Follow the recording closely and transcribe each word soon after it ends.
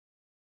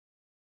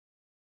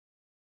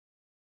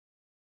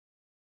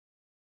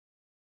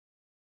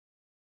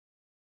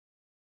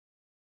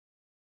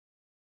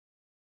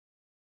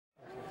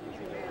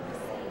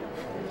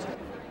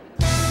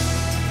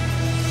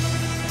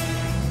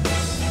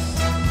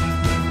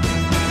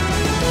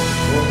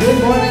Good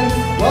morning.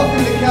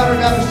 Welcome to Calvary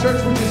Baptist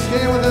Church. Would you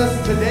stand with us?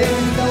 Today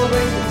we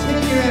celebrate the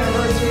 10-year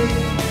anniversary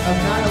of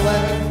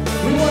 9/11.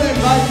 We want to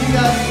invite you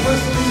guys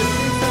personally to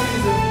sing some of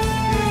these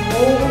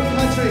old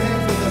country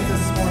hymns with us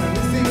this morning.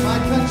 We sing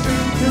My Country,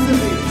 'Tis of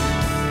Thee.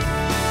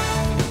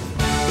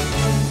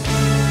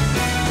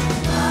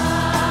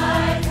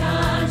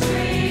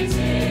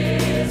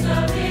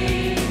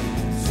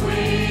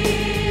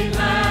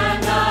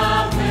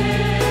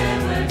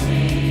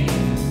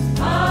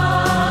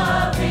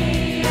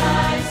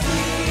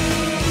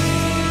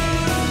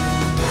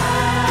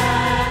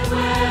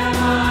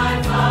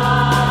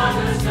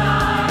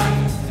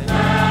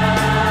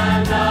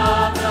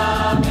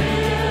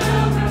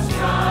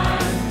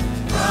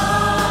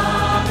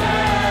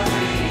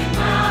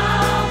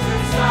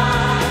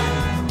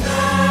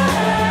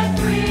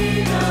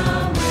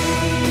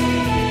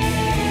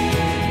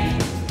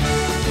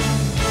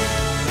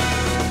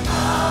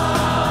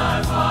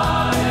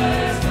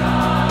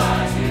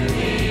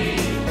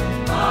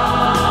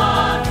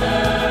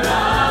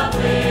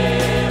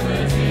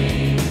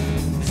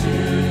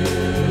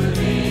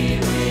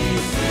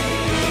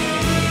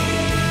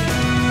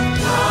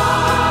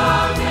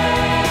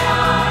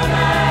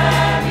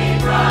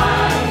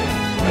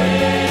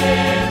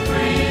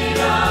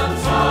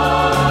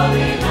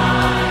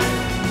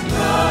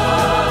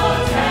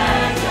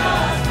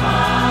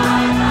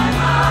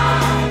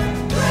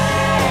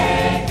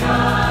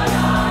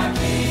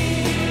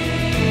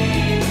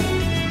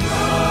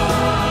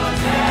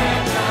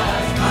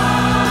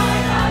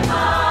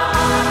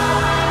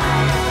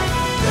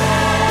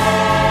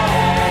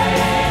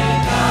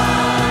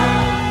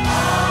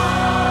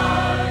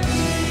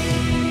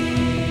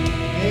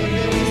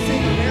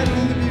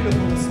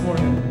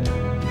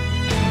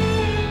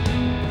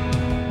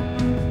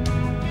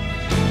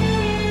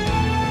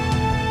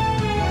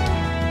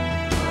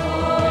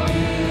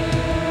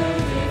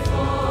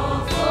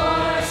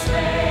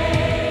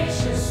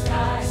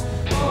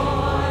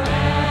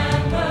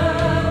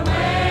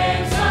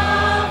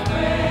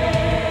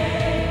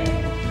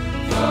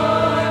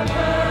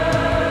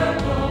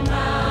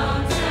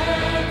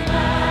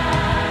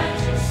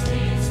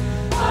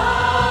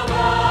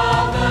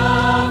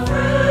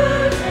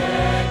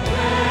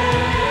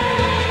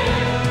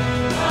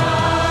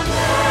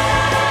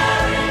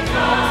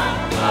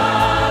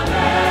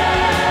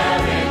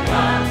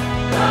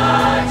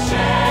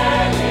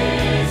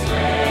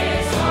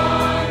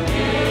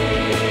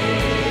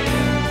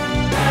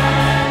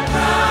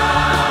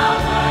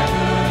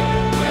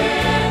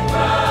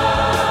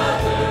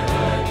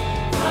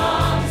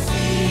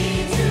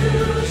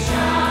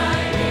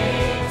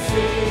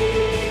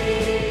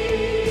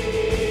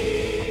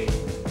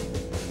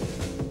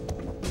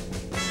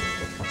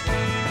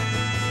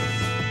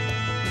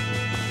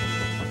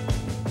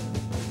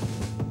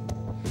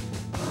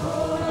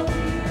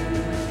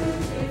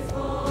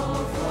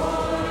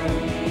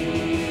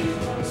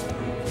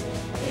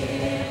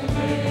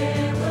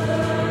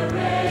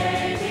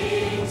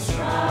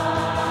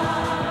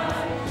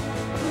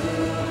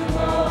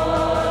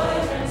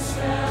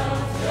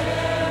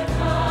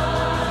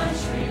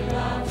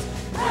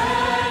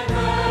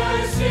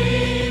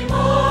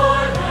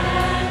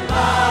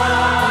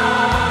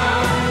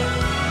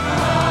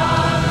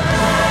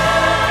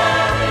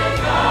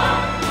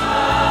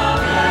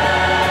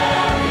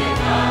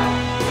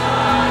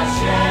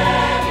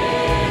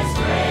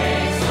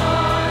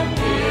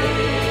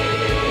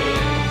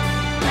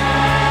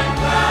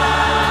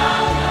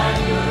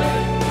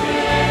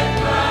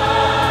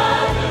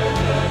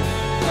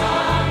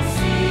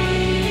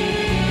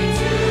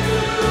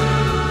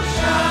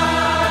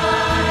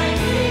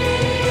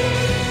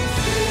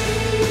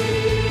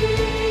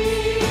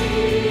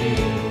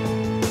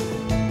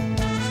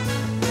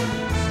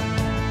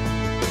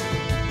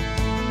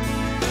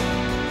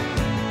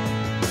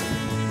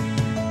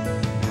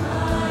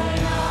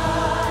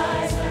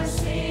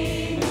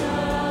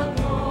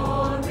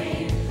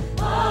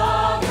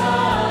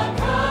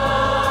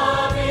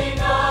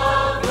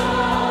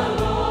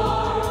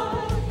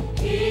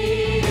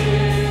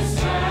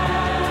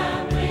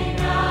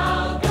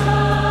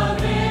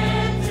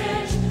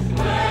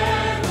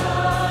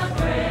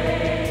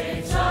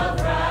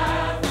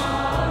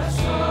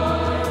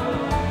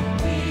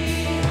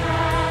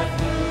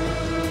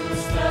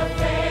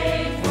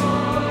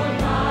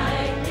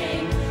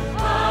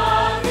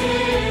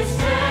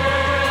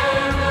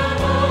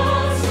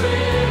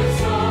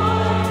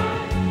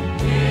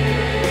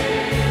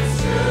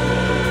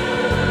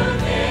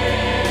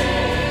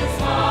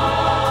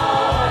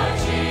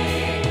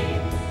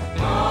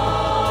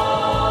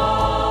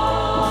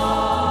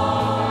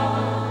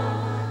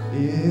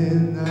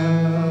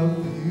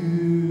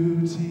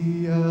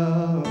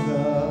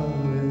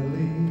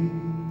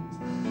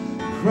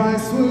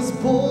 Christ was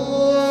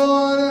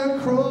born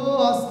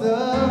across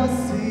the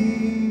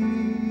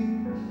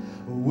sea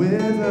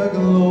with a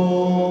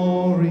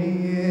glory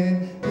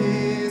in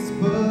his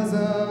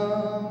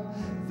bosom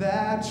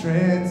that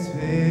transfigures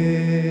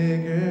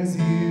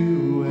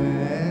you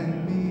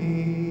and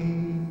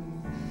me.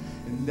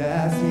 And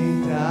as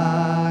he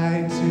died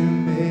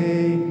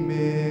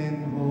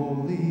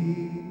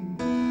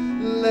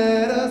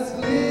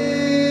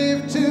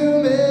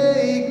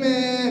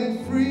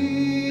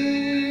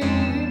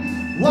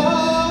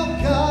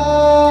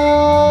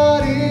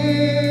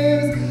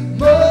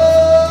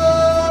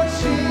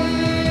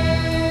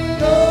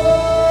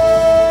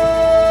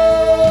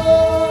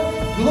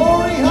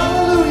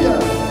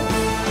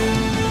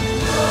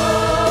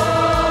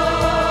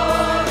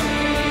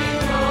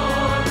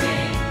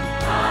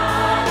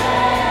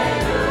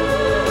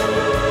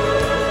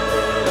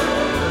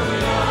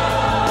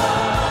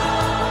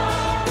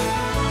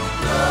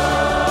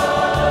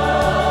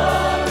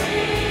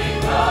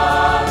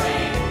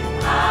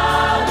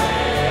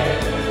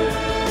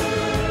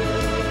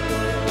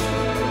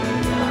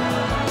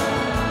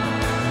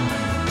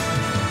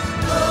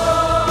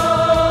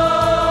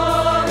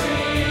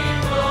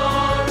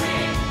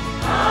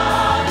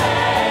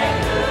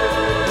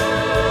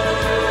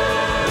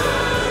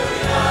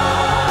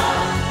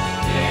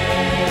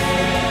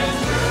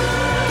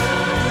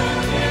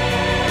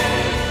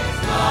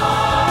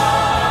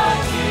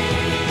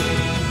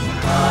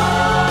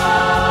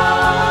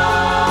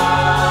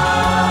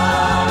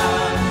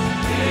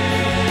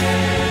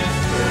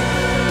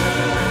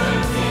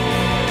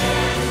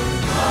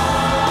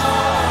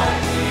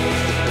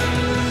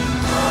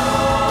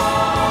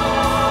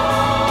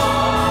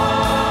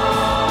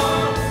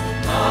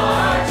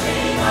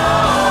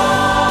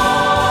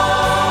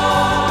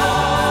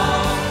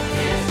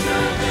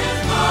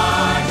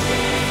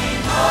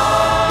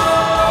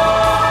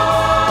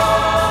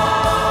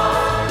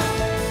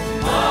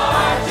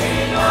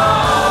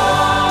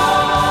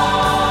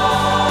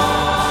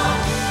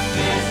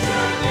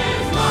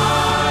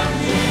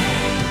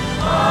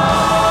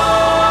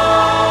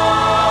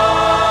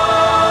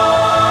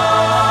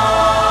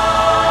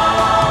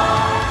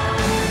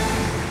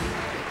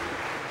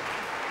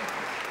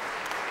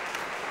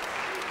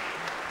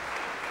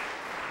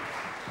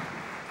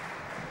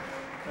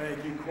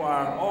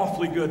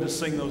awfully good to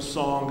sing those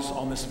songs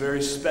on this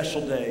very special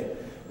day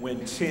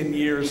when 10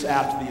 years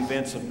after the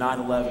events of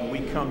 9/11, we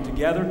come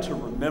together to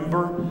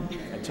remember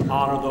and to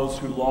honor those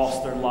who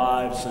lost their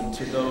lives and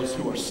to those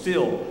who are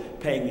still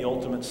paying the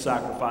ultimate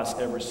sacrifice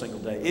every single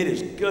day. It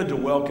is good to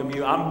welcome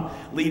you. I'm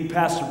lead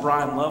pastor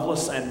Brian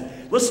Loveless, and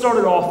let's start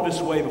it off this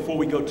way before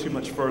we go too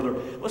much further.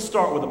 Let's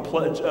start with a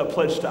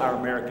pledge to our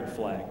American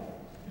flag.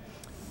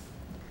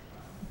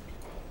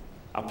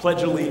 I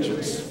pledge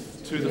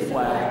allegiance to the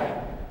flag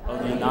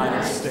of the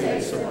United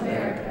States of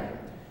America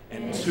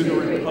and to the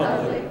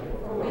republic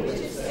for which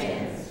it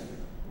stands,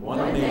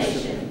 one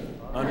nation,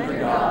 under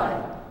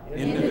God,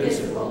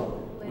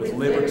 indivisible, with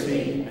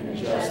liberty and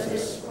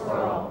justice for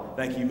all.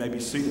 Thank you. You may be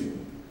seated.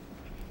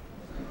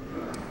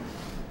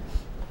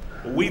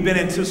 Well, we've been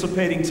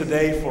anticipating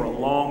today for a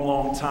long,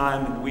 long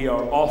time, and we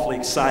are awfully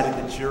excited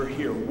that you're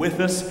here with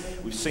us.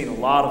 We've seen a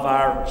lot of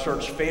our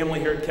church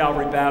family here at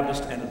Calvary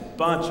Baptist and a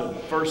bunch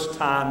of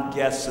first-time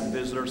guests and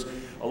visitors,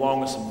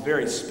 along with some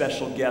very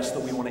special guests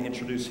that we want to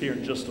introduce here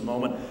in just a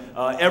moment.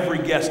 Every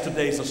guest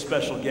today is a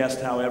special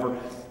guest, however.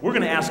 We're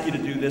going to ask you to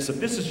do this. If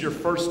this is your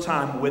first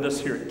time with us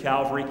here at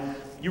Calvary,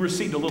 you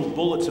received a little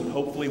bulletin,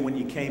 hopefully, when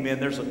you came in.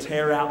 There's a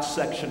tear-out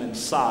section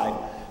inside.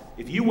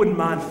 If you wouldn't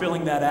mind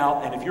filling that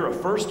out, and if you're a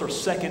first or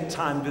second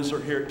time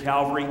visitor here at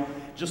Calvary,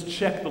 just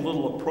check the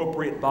little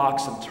appropriate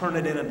box and turn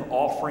it in at the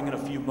offering in a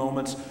few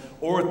moments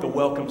or at the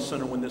Welcome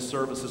Center when this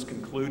service is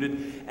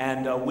concluded.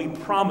 And we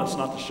promise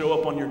not to show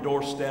up on your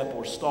doorstep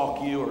or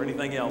stalk you or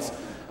anything else,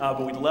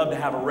 but we'd love to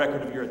have a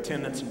record of your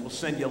attendance, and we'll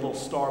send you a little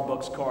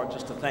Starbucks card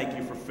just to thank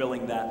you for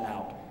filling that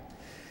out.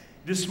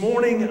 This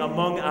morning,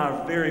 among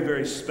our very,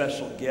 very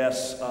special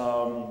guests,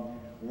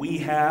 we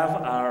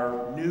have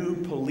our new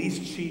police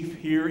chief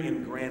here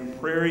in Grand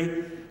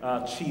Prairie,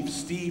 Chief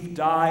Steve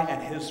Dye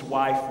and his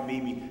wife,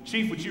 Mimi.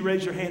 Chief, would you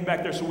raise your hand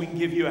back there so we can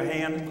give you a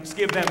hand? Let's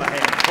give them a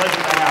hand. Pleasure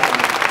to have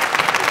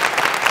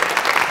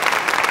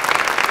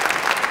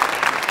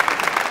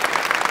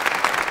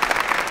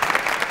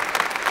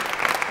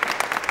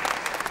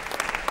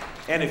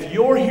you. And if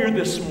you're here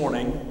this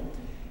morning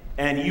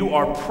and you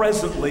are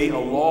presently a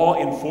law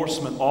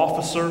enforcement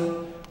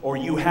officer, or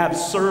you have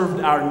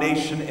served our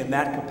nation in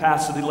that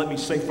capacity, let me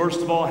say,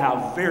 first of all,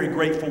 how very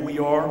grateful we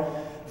are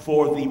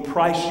for the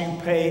price you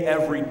pay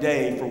every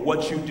day for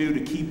what you do to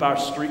keep our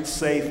streets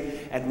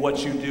safe and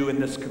what you do in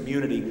this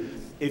community.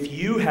 If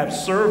you have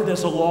served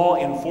as a law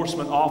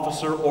enforcement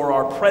officer or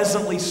are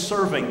presently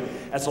serving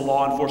as a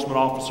law enforcement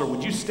officer,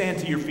 would you stand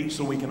to your feet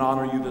so we can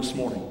honor you this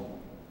morning?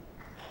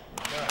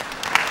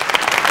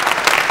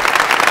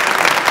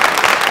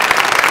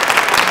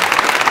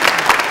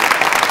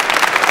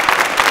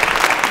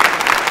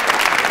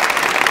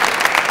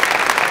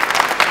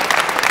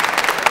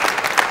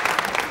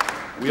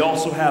 We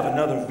also have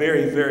another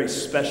very, very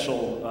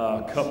special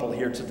couple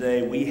here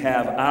today. We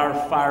have our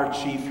fire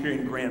chief here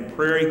in Grand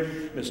Prairie,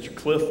 Mr.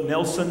 Cliff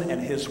Nelson,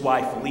 and his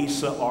wife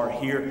Lisa are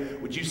here.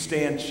 Would you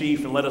stand,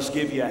 Chief, and let us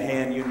give you a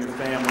hand, you and your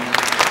family.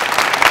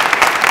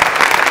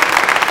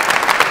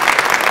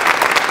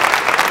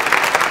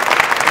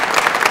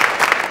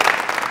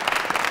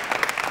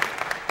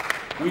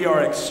 We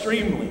are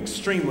extremely,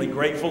 extremely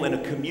grateful in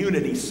a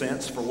community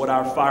sense for what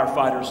our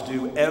firefighters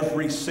do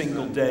every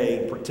single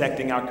day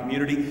protecting our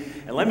community.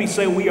 And let me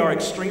say we are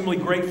extremely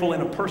grateful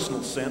in a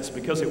personal sense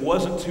because it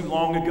wasn't too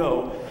long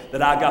ago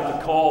that I got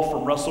the call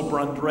from Russell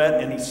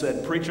Brundrett, and he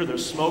said, "Preacher,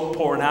 there's smoke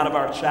pouring out of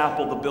our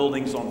chapel. The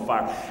building's on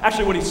fire."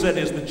 Actually, what he said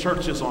is the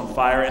church is on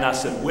fire. And I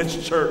said,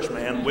 "Which church,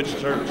 man? Which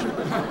church?"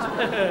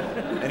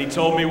 And he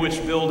told me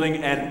which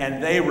building,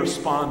 and they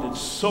responded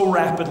so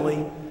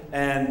rapidly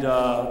and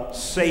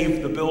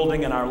saved the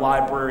building and our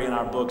library and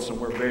our books,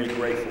 and we're very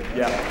grateful.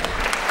 Yeah.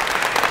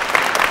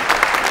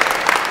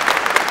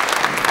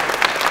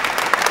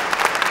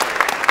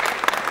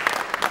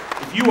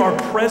 If you are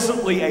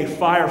presently a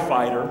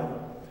firefighter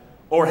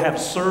or have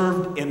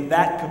served in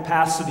that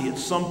capacity at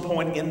some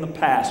point in the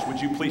past, would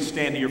you please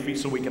stand to your feet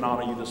so we can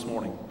honor you this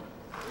morning?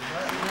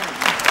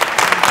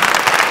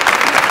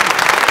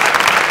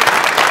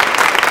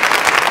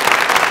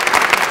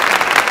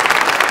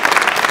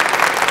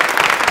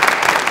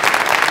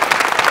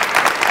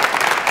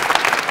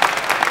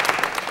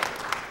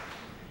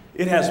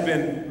 It has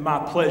been my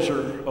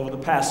pleasure over the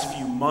past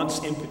few months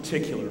in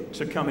particular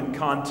to come in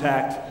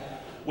contact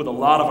with a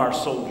lot of our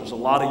soldiers, a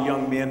lot of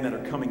young men that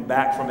are coming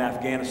back from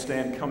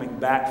Afghanistan, coming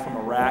back from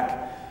Iraq,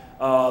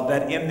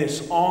 that in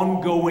this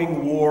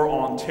ongoing war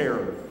on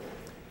terror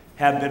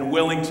have been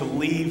willing to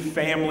leave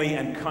family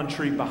and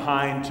country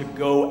behind to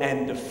go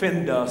and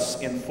defend us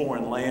in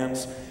foreign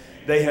lands.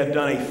 They have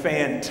done a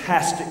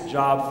fantastic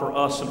job for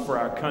us and for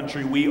our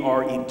country. We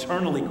are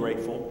eternally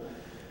grateful.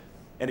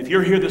 And if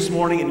you're here this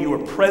morning and you are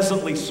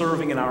presently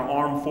serving in our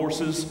armed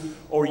forces,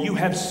 or you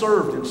have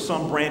served in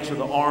some branch of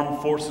the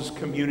armed forces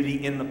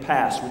community in the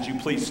past, would you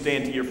please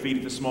stand to your feet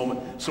at this moment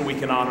so we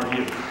can honor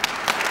you?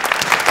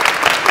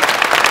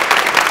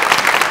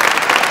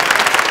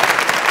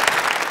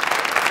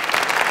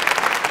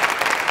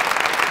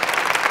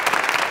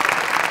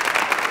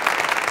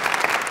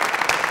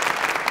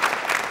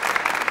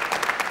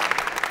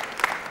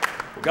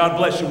 God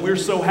bless you. We're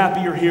so happy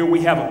you're here.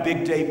 We have a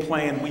big day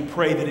planned. We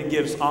pray that it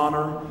gives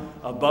honor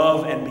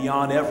above and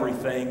beyond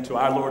everything to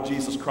our Lord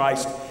Jesus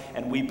Christ.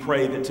 And we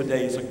pray that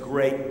today is a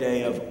great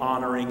day of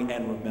honoring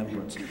and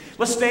remembrance.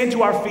 Let's stand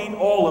to our feet,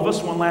 all of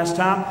us, one last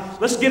time.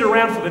 Let's get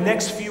around for the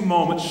next few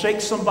moments.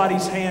 Shake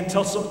somebody's hand.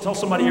 Tell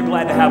somebody you're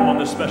glad to have them on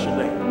this special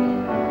day.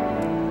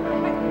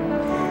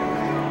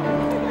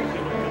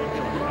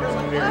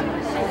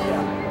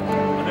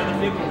 Another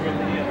thing here at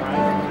the end, right?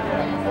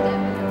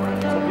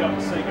 Yeah. Some of y'all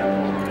can sing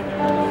it.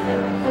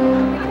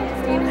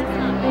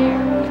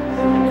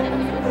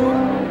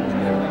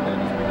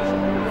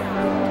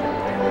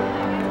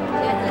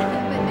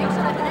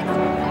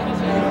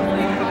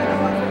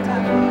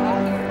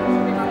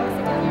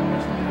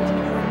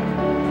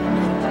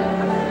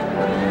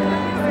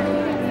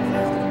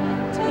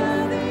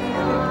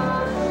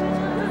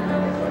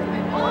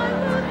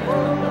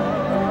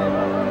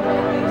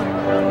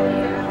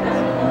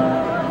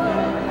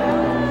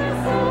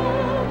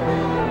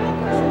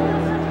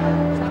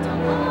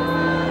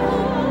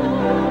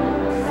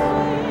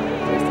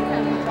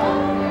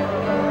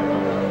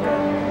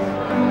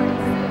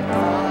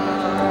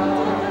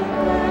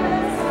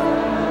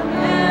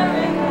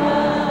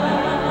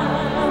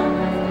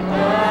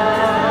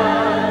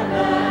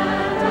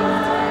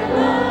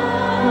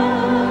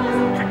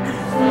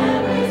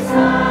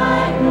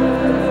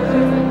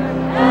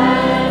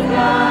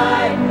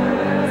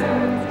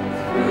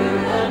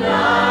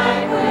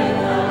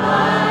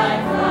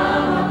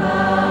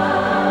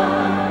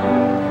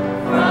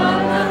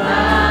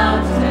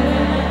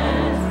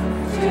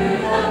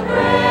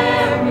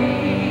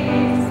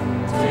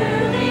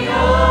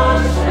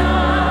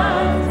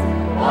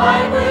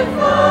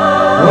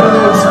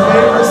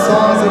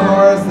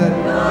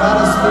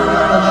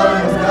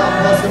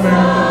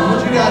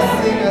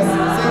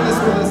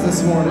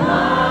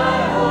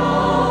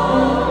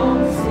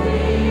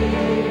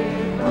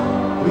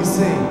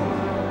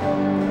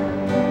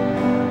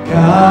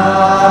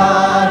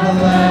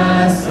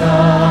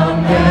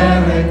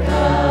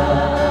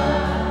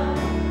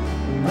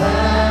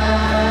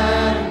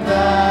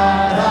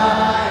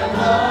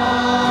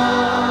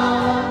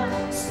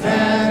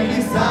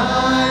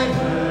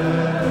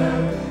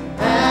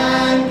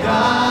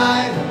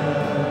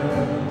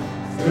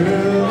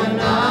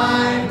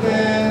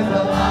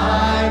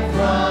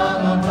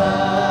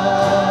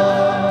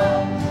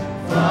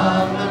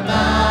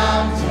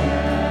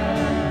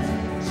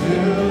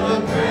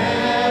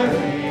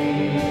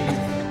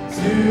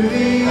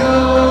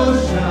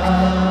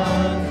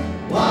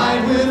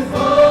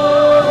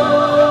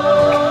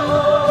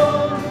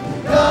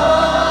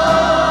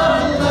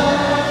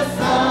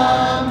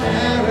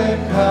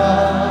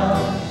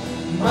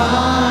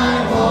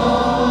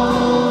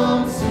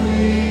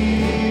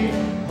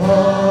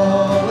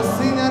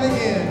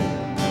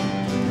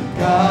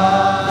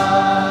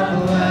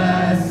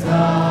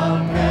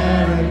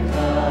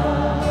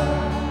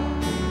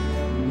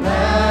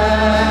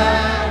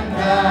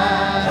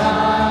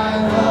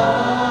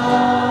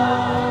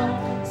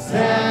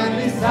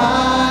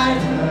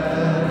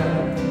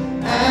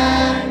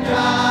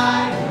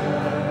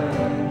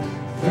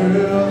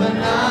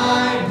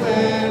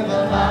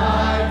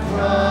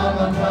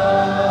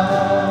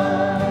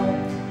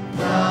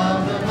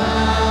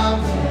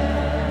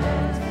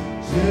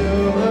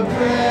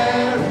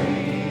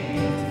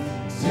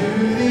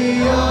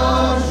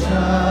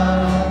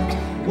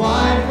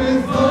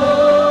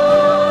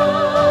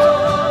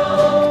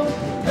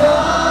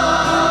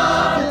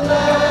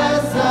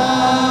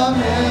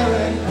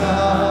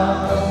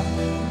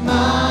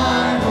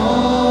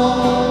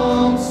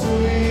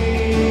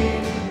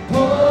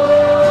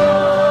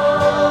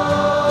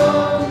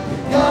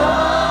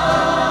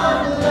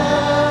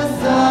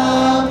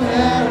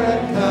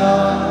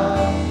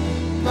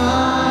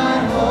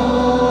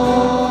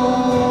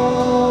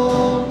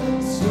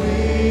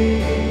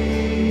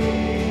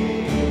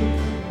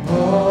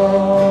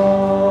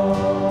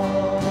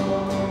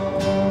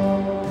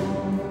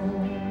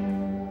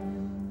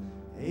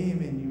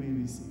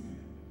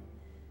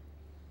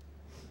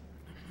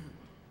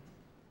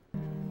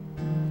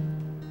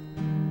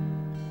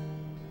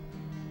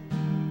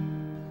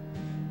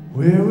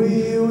 Where were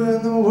you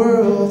when the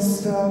world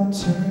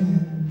stopped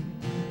turning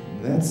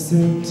that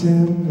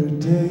September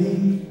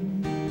day?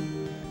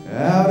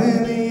 Out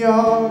in the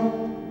yard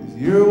with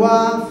your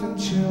wife and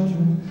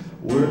children,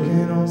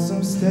 working on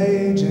some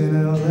stage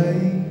in LA.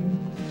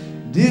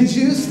 Did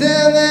you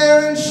stand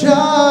there in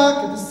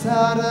shock at the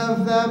sight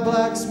of that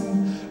black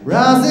smoke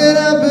rising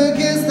up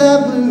against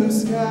that blue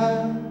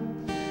sky?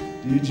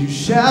 Did you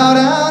shout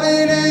out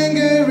in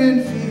anger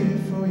and fear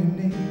for your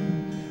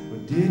neighbor, or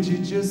did you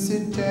just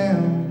sit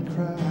down and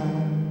cry?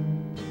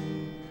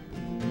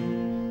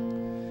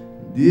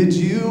 Did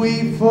you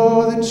weep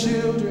for the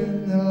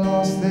children that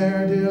lost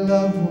their dear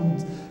loved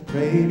ones,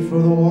 prayed for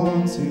the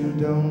ones who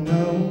don't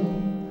know?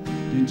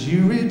 Did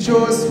you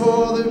rejoice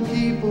for the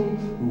people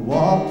who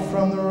walked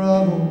from the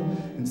rubble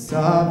and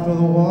sighed for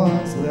the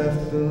ones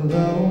left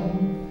below?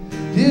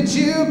 Did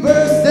you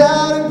burst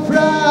out in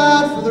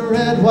pride for the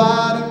red,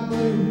 white, and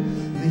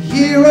blue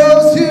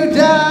heroes who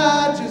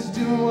died just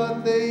doing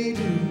what they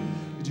do?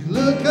 Did you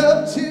look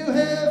up to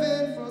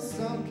heaven for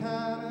some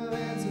kind of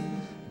answer?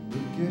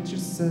 Look at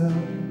yourself,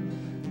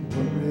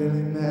 what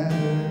really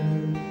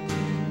matters.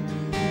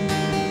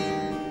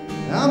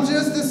 I'm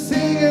just a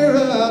singer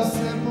of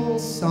simple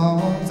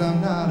songs. I'm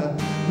not a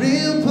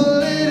real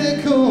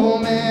political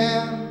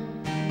man.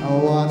 I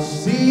watch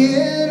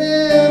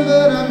CNN,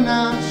 but I'm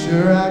not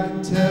sure I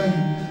can tell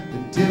you the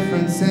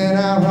difference in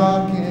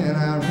Iraq and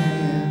Iran.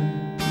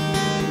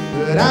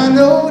 But I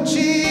know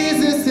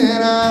Jesus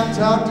and I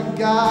talk to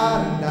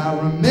God, and I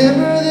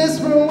remember this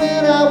from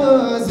when I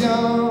was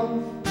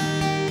young.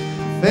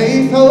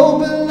 Faith,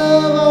 hope, and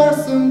love are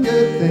some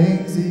good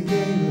things He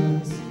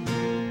gave us.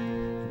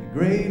 The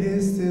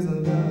greatest is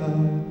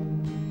love.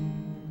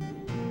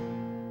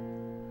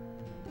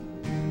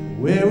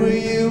 Where were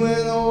you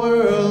when the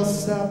world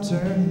stopped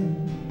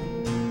turning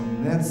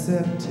on that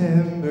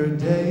September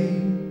day?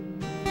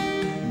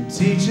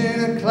 Teaching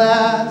a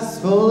class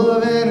full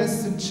of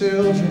innocent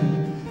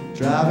children,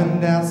 driving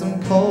down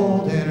some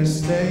cold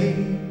interstate.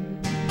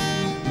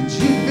 Did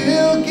you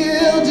feel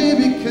guilty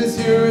because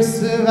you're a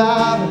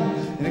survivor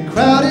in a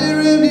crowded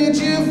room? Did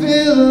you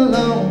feel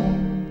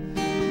alone?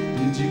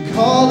 Did you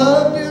call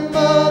up your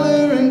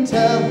mother and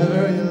tell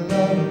her you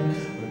love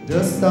her, or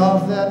dust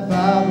off that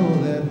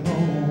Bible at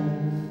home?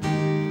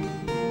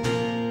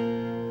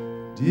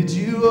 Did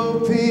you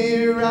open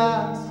your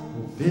eyes?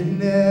 If it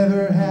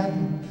never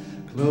happened,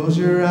 close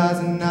your eyes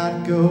and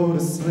not go to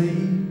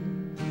sleep.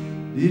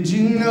 Did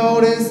you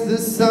notice the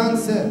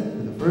sunset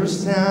for the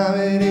first time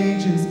in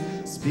ages?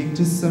 Speak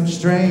to some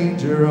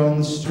stranger on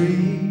the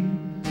street.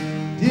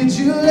 Did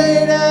you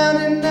lay down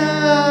at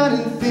night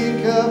and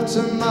think of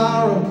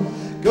tomorrow?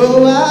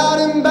 Go out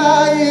and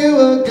buy you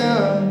a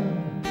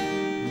gun.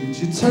 Did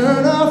you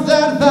turn off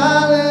that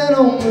violent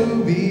old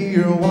movie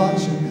you're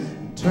watching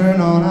and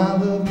turn on I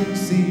Love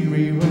Lucy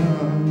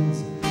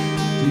reruns?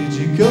 Did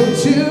you go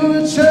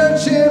to a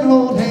church and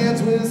hold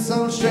hands with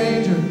some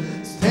stranger,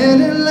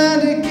 stand in line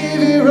to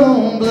give your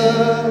own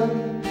blood?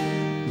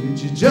 Did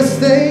you just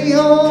stay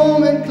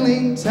home and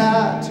cling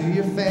tight to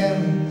your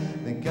family?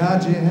 Thank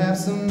God you have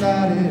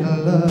somebody to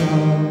love.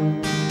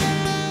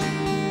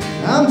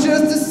 I'm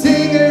just a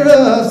singer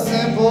of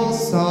simple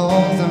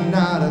songs. I'm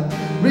not a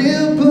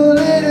real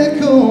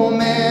political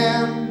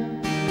man.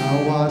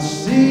 I watch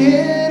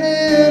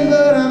CNN,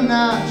 but I'm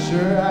not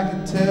sure I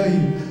can tell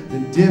you the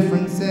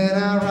difference in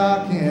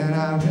Iraq and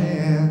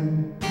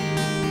Iran.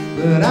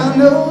 But I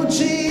know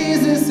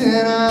Jesus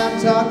and I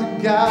talk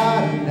to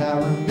God, and I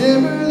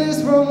remember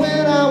this from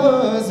when I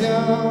was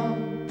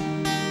young.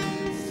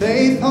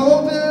 Faith,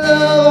 hope, and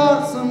love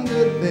are some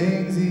good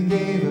things He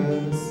gave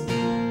us,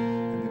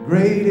 and the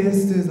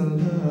greatest is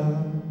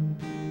love.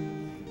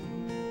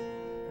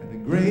 And the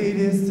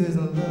greatest is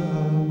love.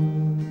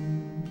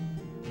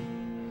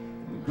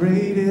 The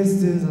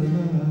greatest is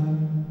love.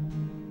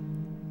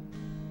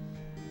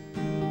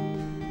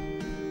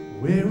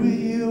 Where were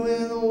you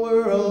when the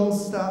world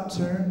stopped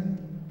turning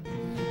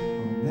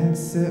on that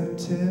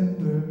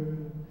September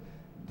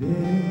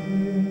day?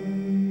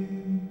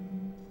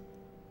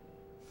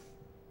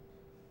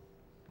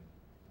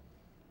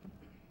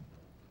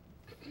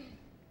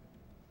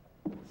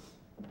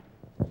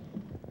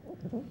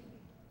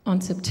 On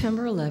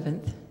September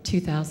 11th,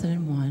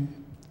 2001,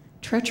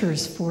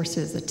 treacherous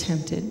forces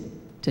attempted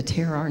to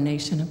tear our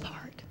nation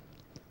apart.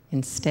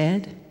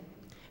 Instead,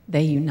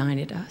 they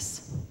united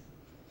us.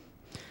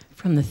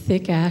 From the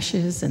thick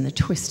ashes and the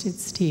twisted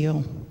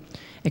steel,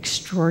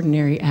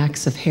 extraordinary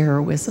acts of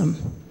heroism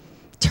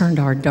turned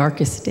our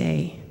darkest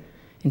day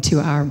into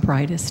our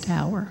brightest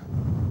hour.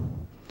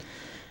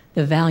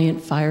 The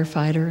valiant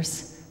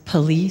firefighters,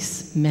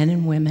 police, men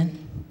and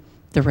women,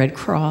 the Red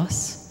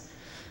Cross,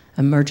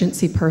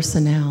 emergency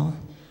personnel,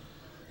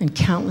 and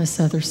countless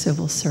other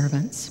civil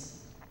servants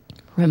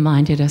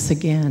reminded us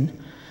again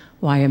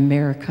why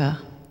America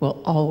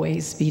will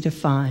always be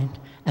defined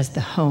as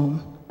the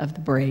home of the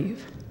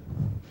brave.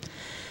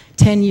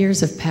 10 years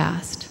have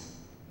passed,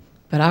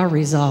 but our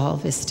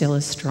resolve is still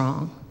as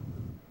strong.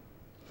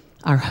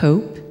 Our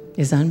hope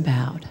is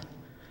unbowed,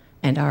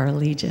 and our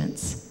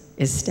allegiance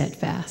is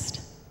steadfast.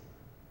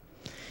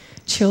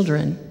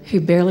 Children who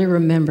barely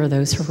remember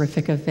those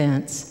horrific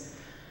events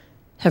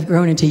have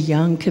grown into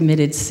young,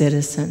 committed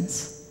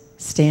citizens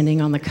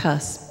standing on the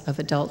cusp of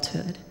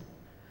adulthood,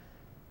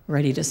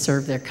 ready to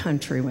serve their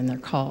country when they're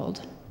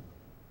called.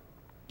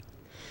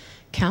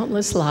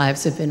 Countless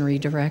lives have been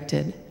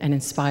redirected and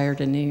inspired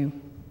anew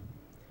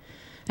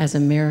as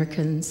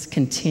Americans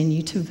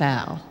continue to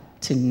vow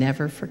to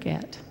never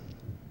forget.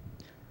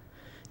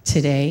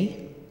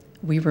 Today,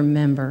 we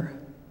remember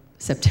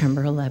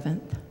September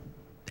 11th,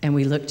 and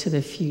we look to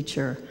the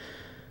future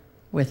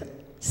with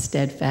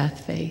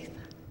steadfast faith.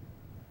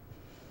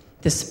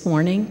 This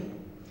morning,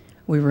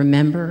 we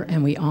remember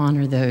and we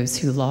honor those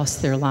who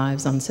lost their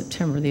lives on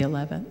September the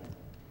 11th.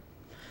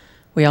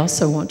 We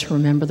also want to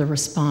remember the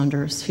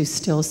responders who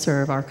still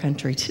serve our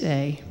country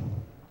today.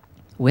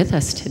 With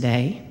us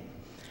today,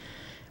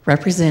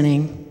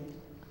 representing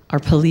our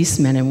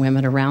policemen and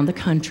women around the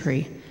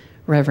country,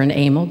 Reverend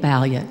Emil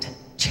Balliot,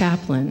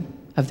 chaplain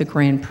of the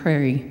Grand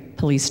Prairie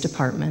Police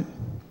Department.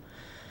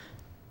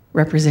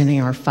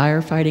 Representing our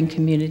firefighting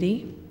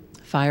community,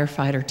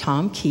 firefighter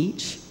Tom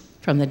Keach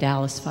from the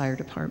Dallas Fire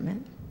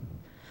Department.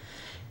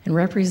 And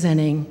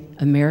representing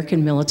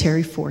American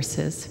Military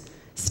Forces,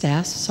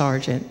 Staff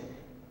Sergeant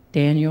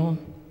Daniel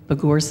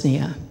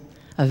Bagorznia,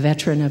 a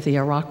veteran of the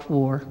Iraq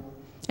War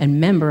and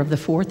member of the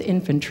 4th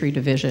Infantry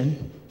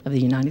Division of the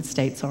United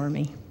States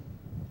Army.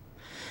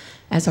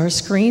 As our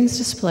screens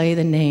display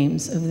the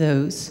names of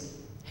those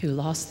who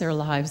lost their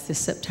lives this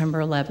September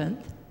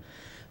 11th,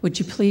 would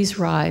you please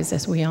rise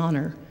as we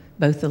honor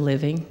both the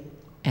living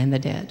and the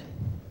dead?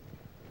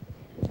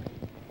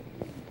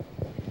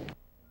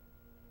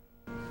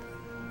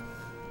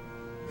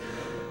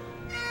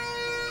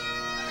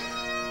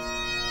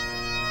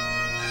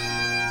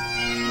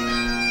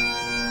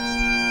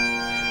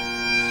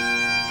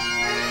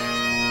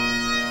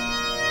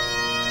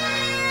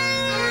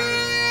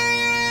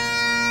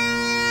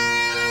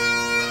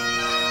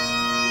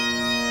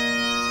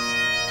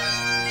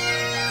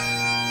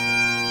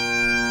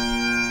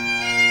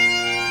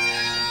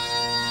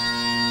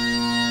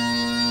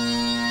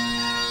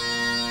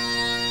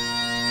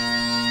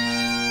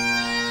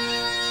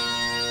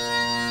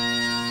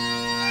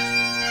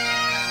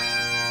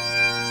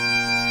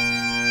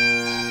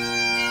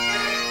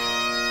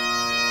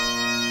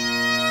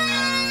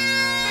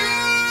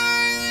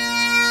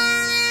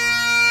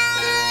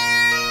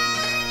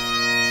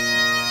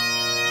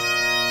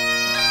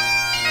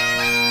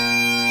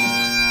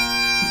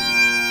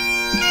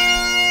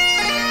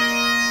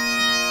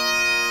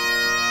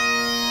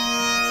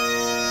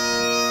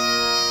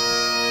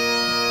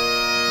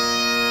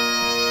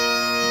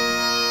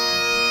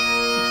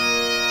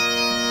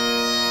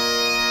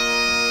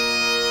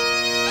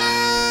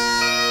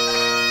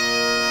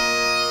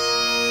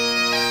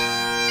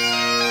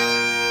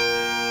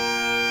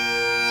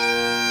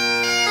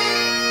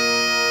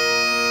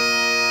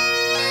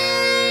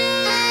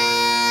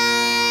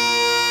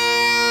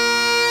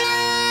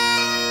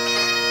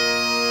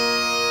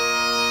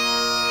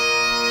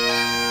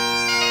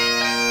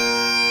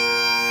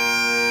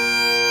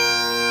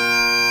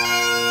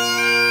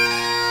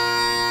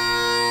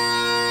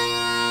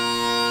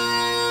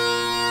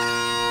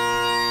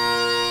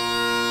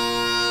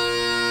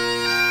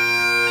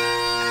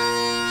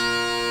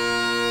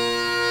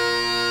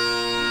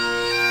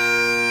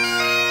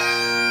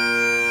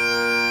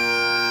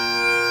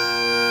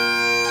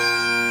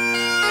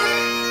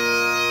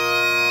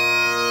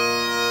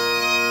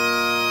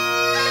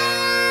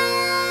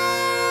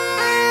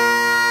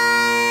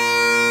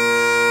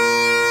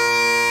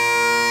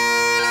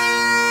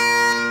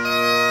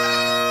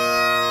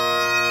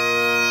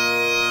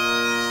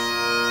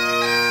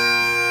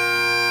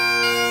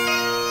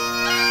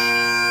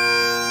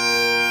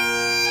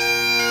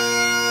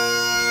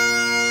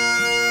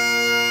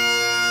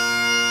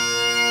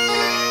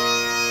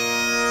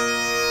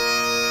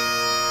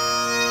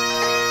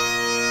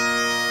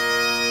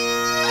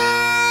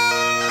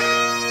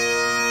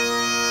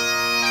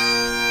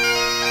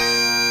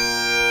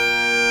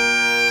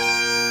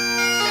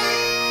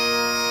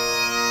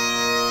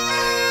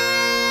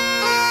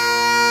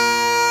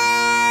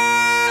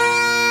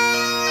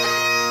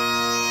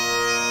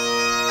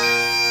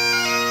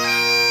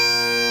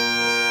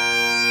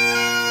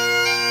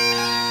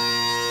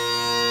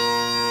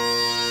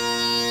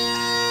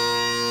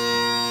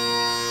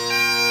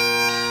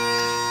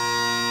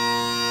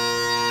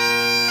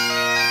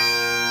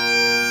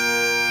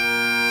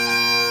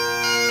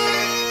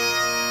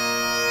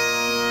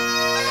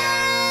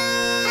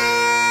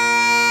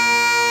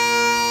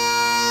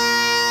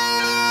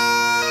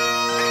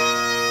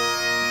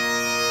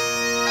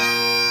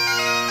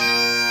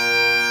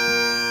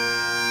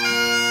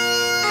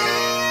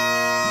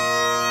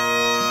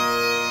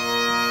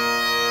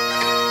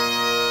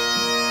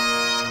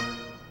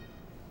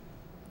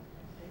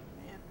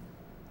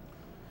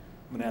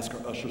 I'm going to ask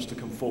our ushers to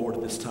come forward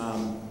at this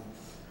time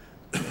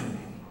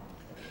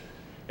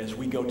as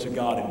we go to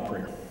God in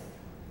prayer.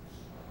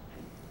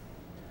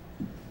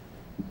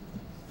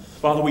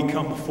 Father, we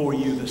come before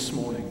you this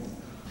morning,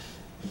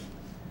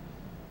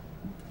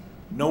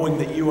 knowing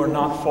that you are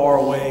not far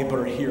away, but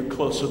are here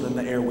closer than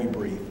the air we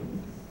breathe.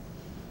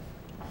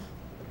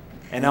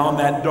 And on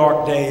that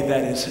dark day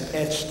that is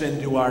etched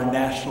into our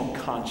national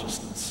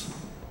consciousness,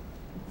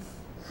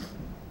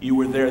 you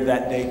were there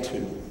that day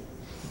too.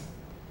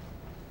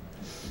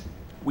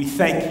 We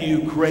thank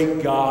you,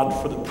 great God,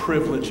 for the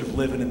privilege of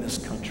living in this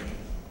country.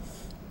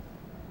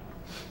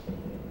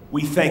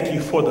 We thank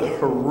you for the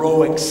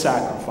heroic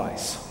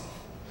sacrifice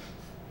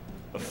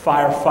of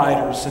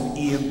firefighters and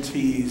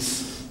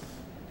EMTs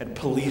and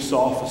police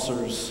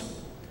officers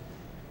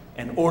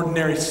and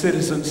ordinary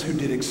citizens who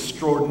did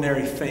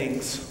extraordinary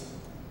things,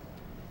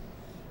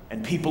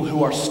 and people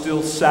who are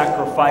still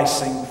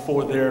sacrificing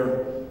for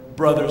their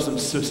brothers and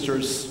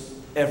sisters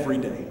every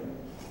day.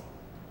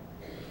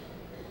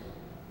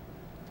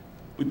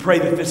 We pray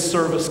that this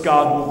service,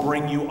 God, will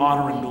bring you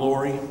honor and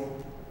glory.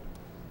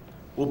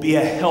 will be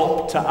a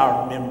help to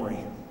our memory.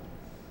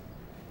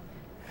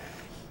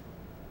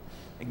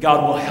 And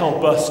God will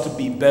help us to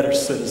be better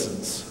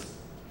citizens.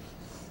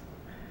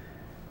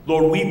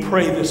 Lord, we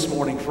pray this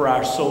morning for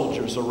our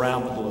soldiers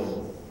around the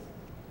globe.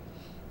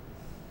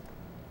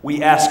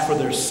 We ask for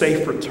their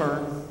safe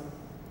return.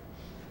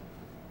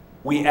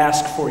 We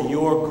ask for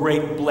your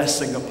great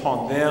blessing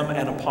upon them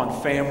and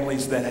upon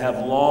families that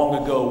have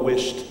long ago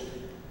wished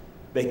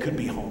they could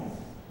be home.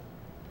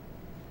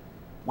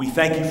 We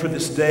thank you for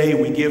this day.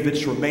 We give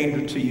its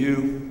remainder to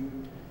you.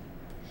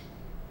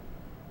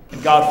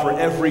 And God, for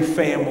every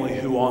family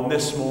who on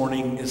this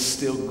morning is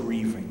still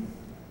grieving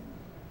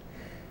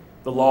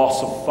the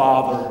loss of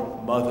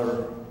father,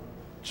 mother,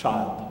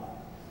 child,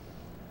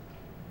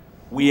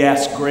 we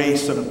ask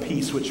grace and a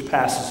peace which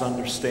passes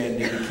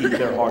understanding to keep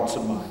their hearts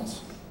and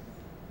minds.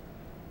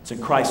 It's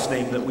in Christ's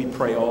name that we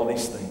pray all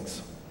these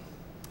things.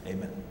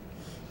 Amen.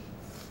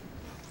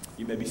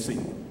 You may be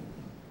seated.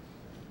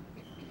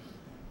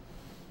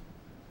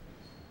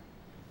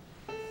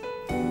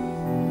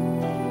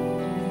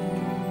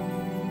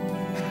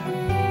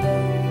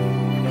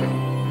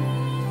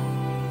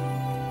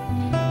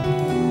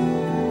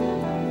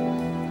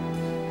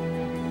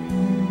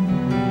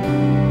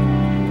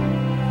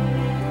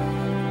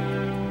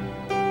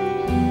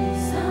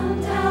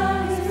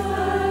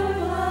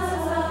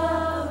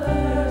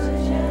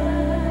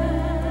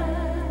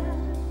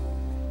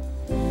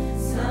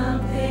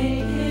 Something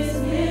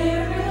is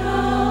miracle.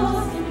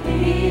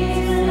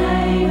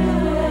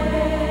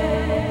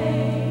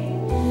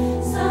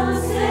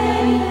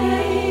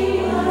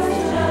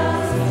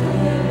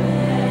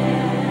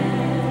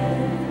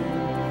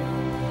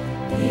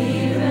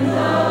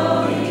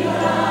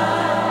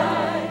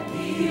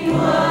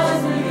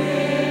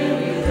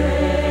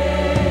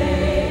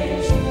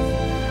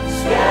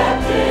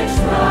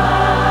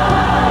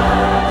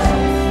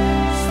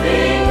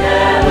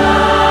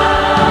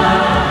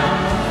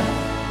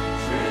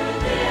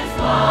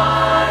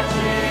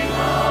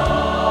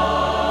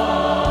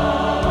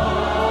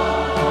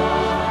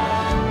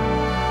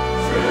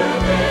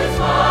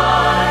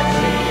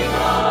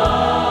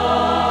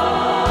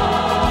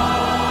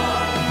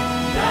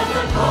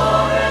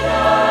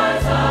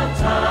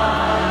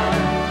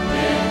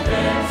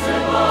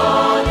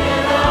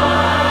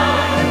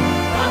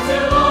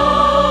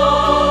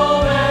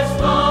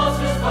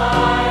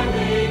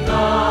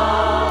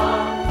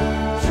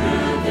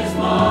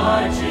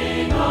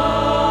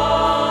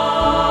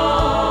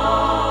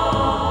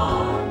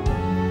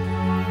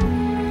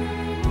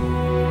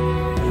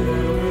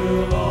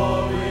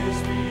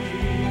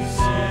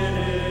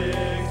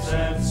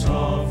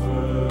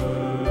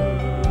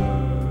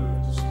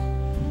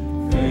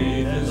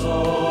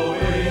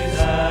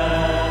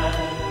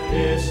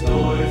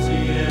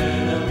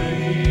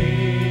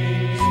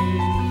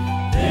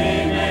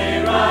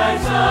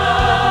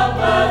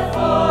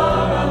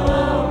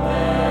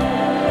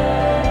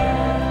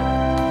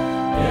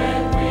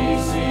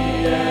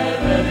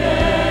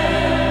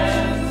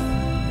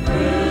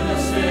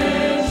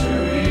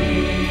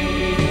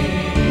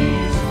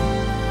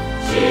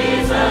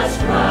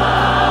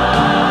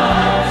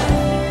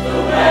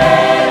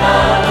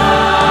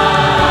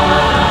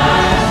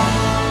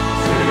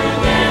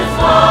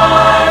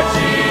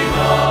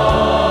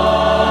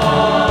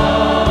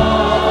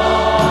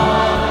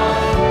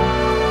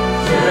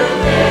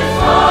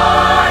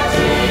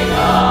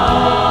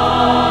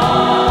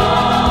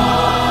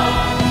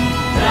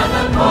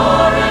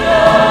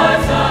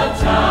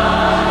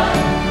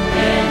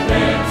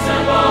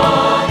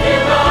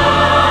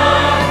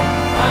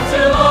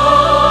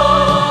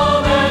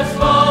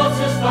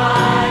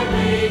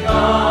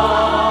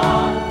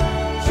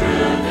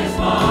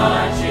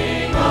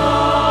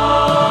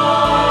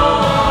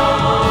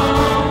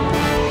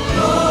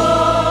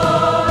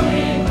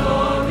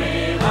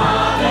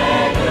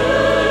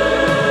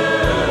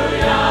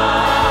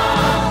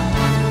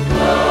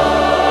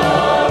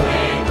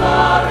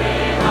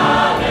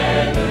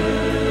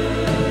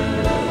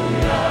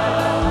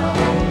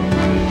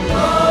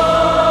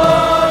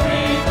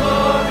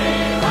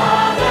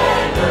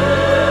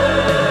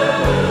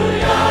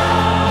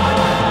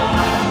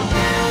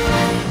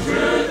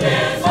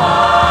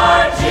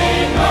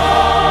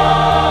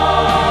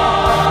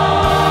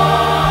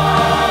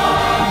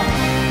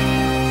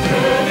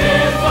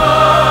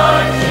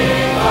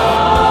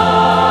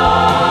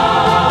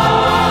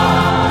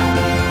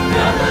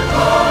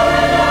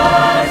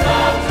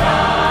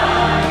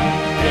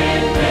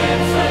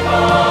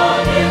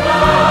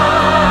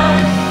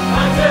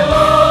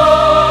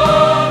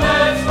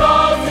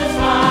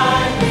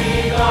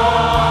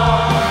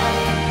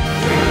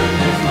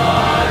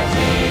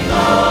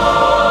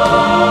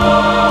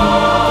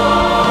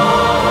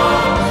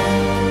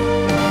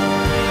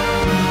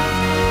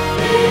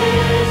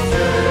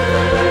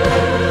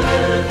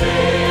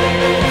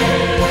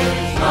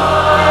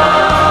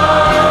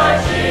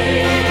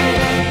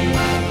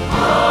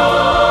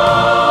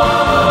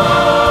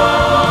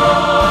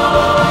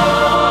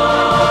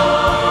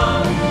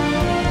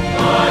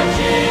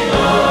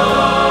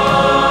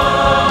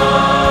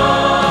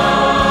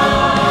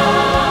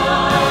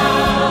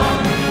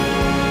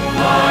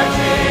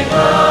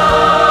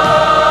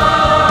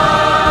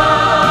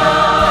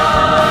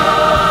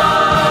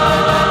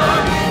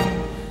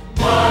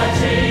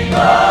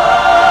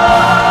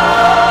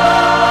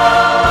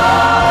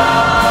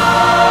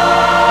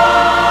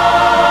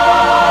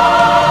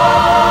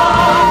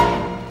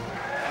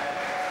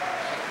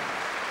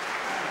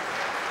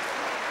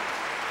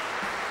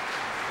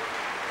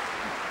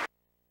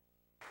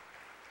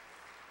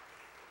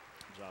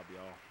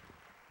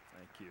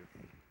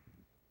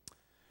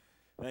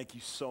 Thank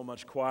you so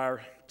much, choir.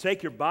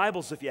 Take your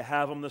Bibles if you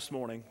have them this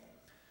morning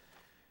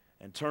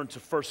and turn to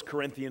 1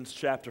 Corinthians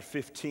chapter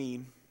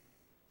 15.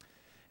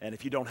 And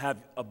if you don't have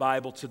a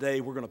Bible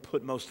today, we're going to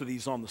put most of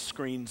these on the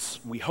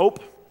screens, we hope.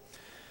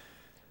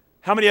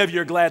 How many of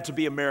you are glad to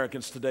be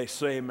Americans today?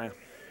 Say amen.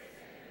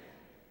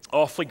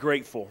 Awfully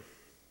grateful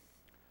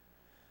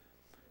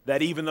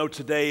that even though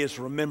today is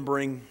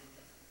remembering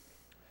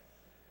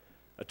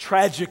a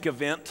tragic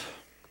event,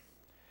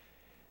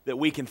 that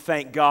we can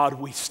thank God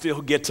we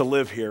still get to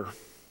live here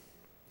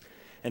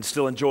and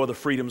still enjoy the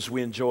freedoms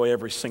we enjoy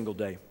every single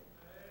day.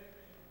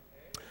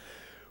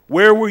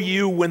 Where were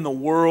you when the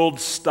world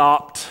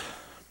stopped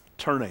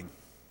turning?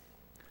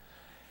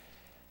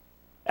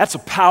 That's a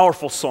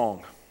powerful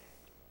song.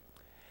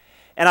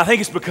 And I think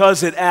it's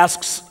because it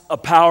asks a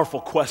powerful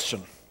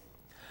question.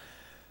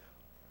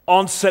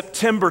 On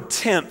September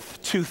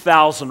 10th,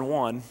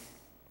 2001,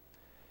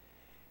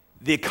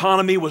 the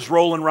economy was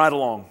rolling right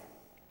along.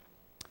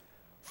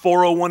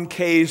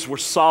 401ks were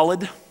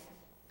solid.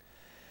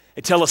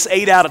 They tell us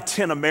 8 out of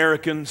 10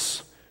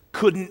 Americans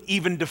couldn't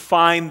even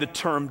define the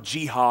term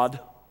jihad.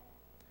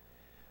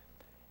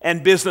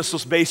 And business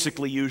was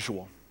basically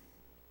usual.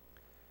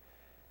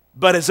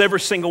 But as every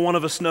single one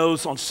of us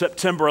knows, on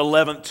September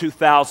 11th,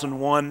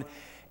 2001,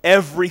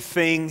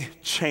 everything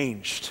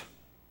changed.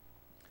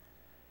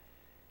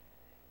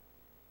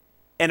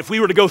 And if we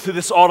were to go through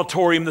this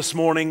auditorium this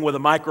morning with a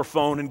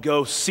microphone and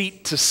go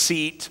seat to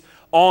seat,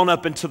 on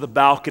up into the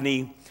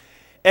balcony,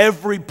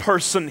 every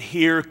person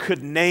here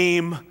could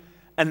name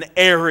an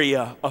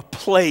area, a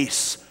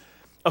place,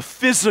 a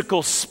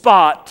physical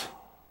spot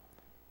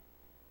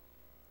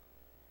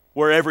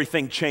where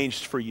everything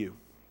changed for you.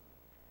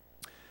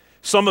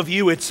 Some of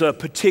you, it's a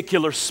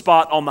particular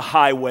spot on the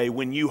highway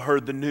when you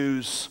heard the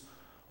news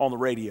on the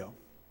radio.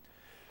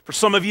 For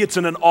some of you, it's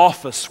in an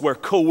office where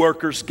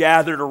coworkers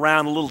gathered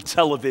around a little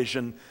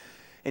television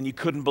and you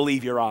couldn't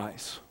believe your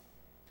eyes.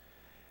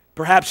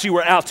 Perhaps you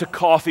were out to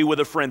coffee with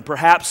a friend.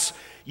 Perhaps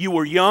you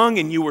were young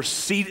and you were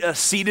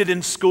seated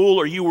in school,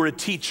 or you were a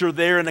teacher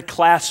there in a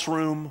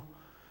classroom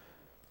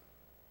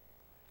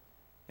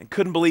and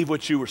couldn't believe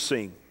what you were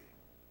seeing.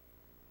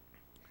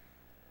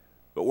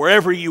 But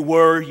wherever you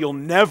were, you'll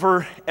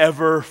never,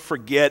 ever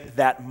forget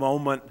that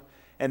moment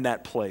and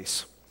that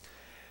place.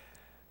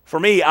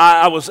 For me,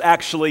 I was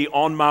actually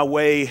on my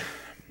way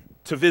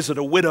to visit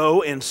a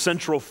widow in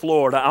Central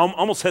Florida. I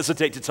almost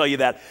hesitate to tell you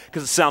that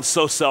because it sounds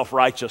so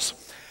self-righteous.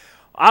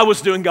 I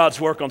was doing God's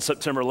work on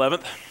September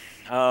 11th,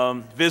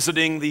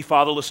 visiting the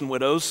fatherless and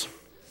widows.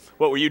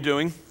 What were you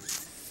doing?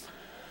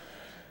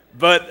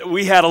 But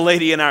we had a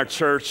lady in our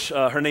church.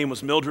 Her name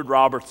was Mildred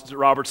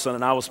Robertson,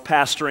 and I was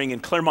pastoring in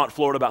Clermont,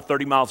 Florida, about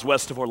 30 miles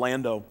west of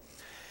Orlando.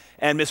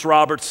 And Miss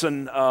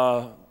Robertson,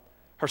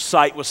 her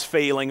sight was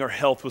failing, her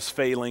health was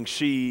failing.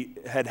 She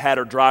had had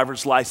her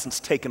driver's license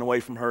taken away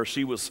from her.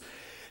 She was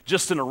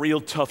just in a real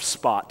tough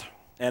spot.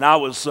 And I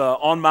was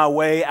on my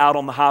way out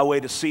on the highway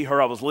to see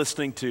her. I was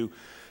listening to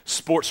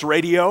sports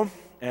radio,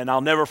 and I'll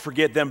never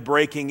forget them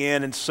breaking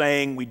in and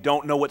saying, "We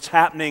don't know what's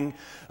happening.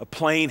 A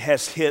plane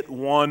has hit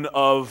one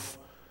of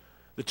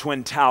the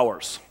Twin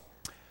Towers."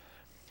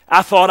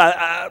 I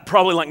thought,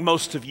 probably like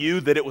most of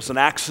you, that it was an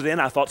accident.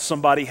 I thought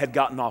somebody had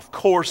gotten off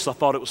course. I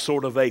thought it was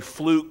sort of a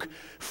fluke,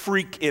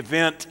 freak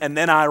event. And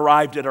then I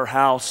arrived at her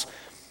house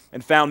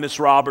and found Miss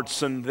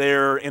Robertson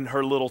there in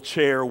her little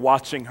chair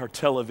watching her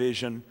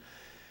television.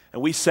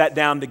 And we sat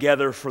down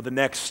together for the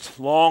next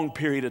long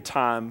period of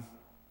time.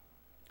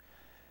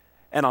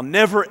 And I'll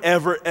never,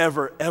 ever,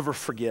 ever, ever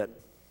forget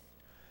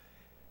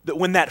that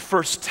when that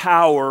first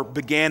tower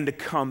began to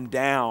come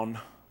down,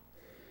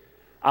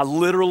 I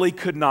literally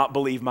could not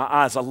believe my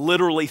eyes. I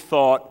literally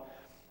thought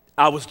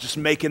I was just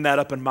making that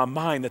up in my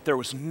mind, that there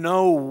was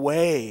no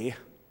way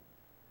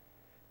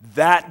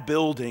that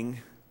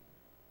building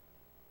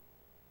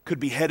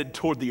could be headed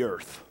toward the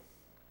earth.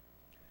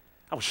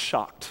 I was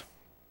shocked.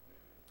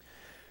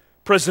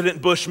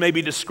 President Bush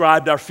maybe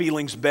described our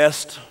feelings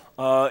best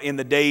in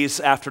the days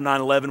after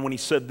 9/11 when he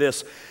said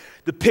this: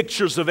 "The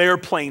pictures of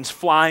airplanes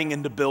flying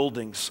into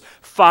buildings,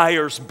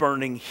 fires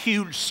burning,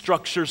 huge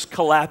structures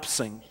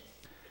collapsing,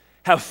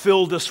 have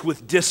filled us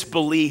with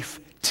disbelief,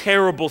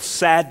 terrible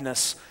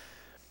sadness,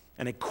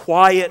 and a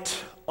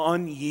quiet,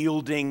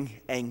 unyielding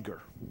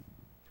anger."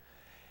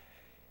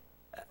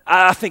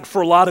 I think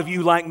for a lot of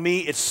you like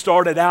me, it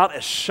started out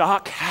as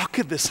shock. How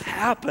could this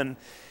happen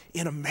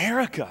in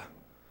America?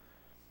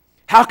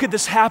 How could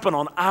this happen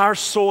on our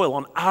soil,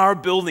 on our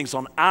buildings,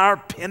 on our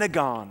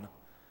Pentagon?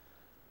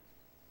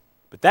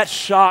 But that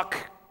shock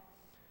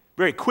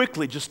very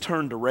quickly just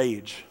turned to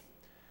rage.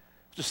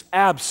 Just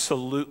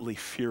absolutely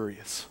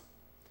furious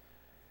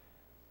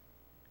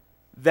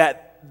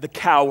that the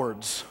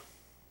cowards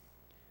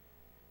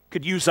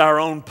could use our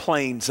own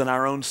planes and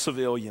our own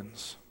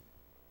civilians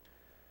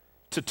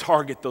to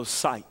target those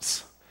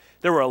sites.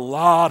 There were a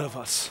lot of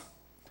us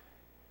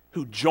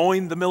who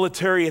joined the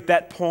military at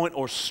that point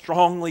or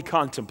strongly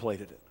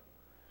contemplated it.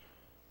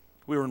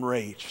 We were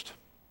enraged.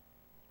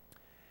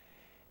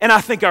 And I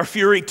think our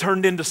fury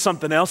turned into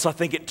something else. I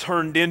think it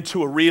turned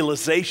into a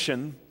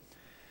realization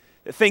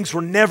that things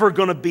were never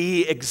going to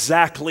be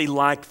exactly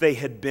like they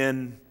had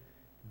been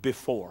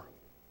before.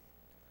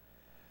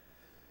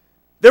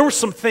 There were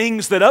some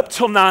things that up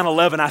till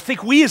 9/11, I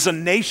think we as a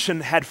nation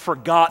had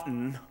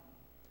forgotten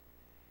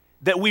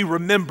that we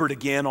remembered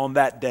again on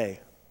that day.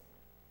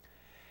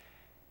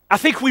 I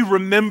think we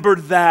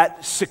remembered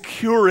that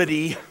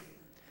security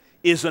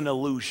is an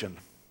illusion.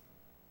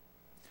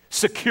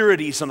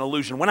 Security is an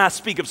illusion. When I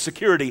speak of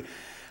security,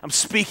 I'm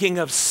speaking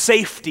of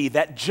safety,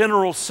 that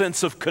general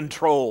sense of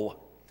control.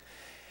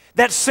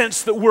 That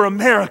sense that we're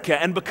America,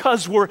 and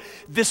because we're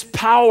this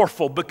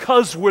powerful,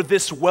 because we're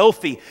this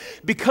wealthy,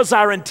 because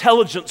our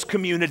intelligence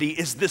community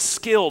is this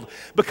skilled,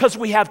 because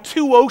we have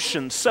two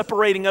oceans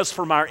separating us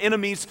from our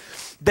enemies,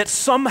 that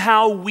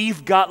somehow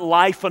we've got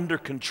life under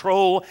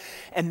control.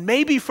 And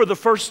maybe for the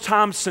first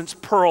time since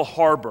Pearl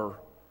Harbor,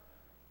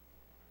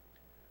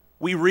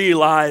 we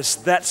realize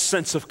that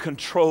sense of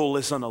control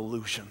is an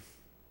illusion.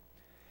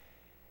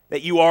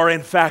 That you are,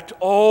 in fact,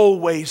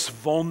 always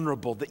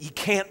vulnerable, that you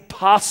can't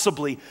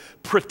possibly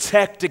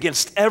protect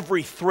against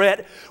every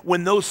threat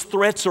when those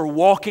threats are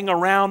walking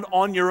around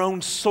on your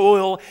own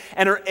soil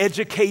and are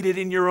educated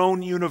in your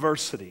own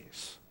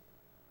universities.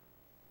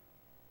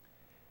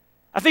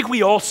 I think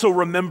we also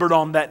remembered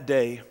on that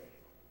day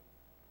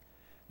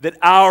that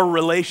our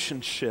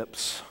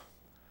relationships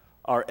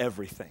are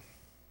everything.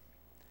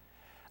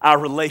 Our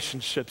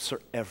relationships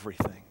are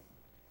everything.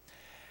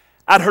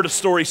 I'd heard a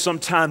story some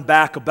time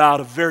back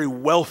about a very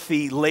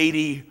wealthy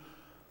lady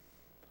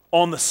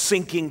on the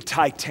sinking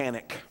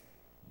Titanic.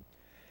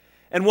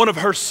 And one of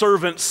her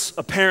servants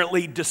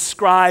apparently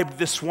described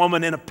this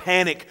woman in a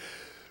panic,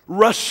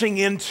 rushing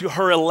into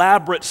her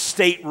elaborate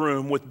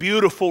stateroom with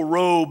beautiful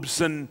robes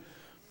and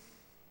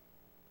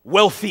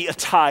wealthy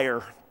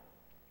attire,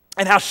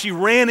 and how she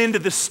ran into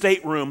the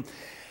stateroom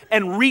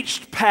and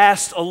reached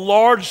past a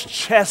large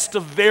chest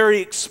of very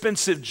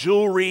expensive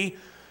jewelry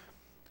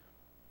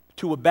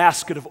to a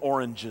basket of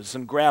oranges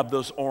and grabbed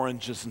those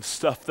oranges and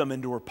stuffed them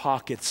into her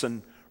pockets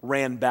and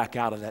ran back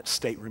out of that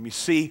stateroom. You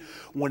see,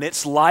 when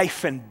it's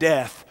life and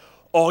death,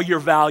 all your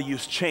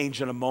values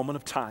change in a moment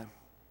of time.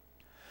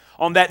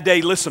 On that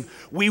day, listen,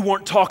 we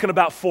weren't talking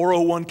about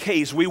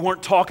 401ks. We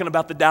weren't talking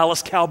about the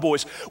Dallas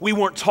Cowboys. We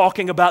weren't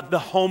talking about the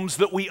homes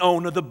that we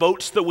own or the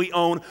boats that we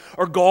own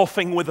or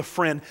golfing with a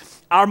friend.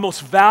 Our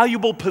most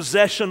valuable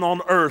possession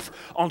on earth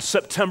on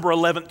September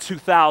 11th,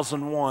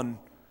 2001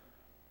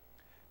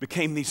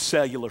 became these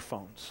cellular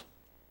phones.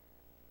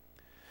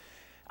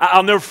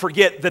 I'll never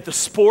forget that the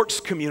sports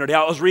community,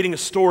 I was reading a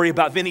story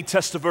about Vinny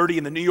Testaverde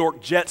and the New York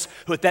Jets,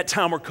 who at that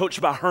time were coached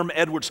by Herm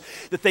Edwards,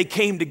 that they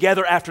came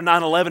together after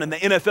 9/11 and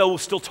the NFL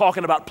was still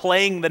talking about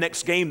playing the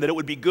next game, that it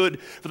would be good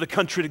for the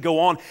country to go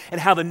on,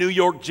 and how the New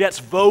York Jets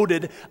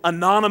voted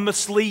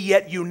anonymously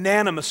yet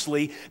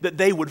unanimously that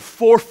they would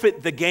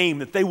forfeit the game,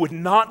 that they would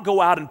not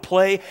go out and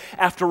play.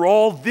 After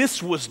all,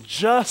 this was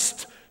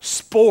just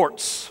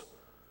sports.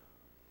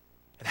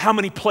 And how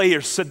many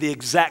players said the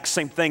exact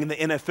same thing, and the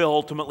NFL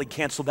ultimately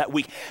canceled that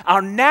week?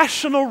 Our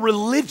national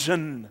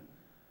religion,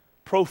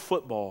 pro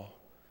football,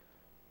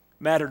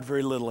 mattered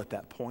very little at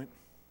that point.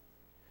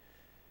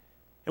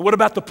 And what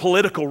about the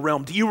political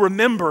realm? Do you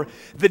remember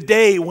the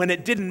day when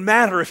it didn't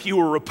matter if you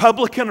were a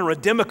Republican or a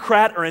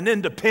Democrat or an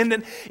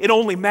independent? It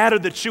only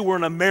mattered that you were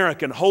an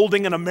American,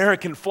 holding an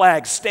American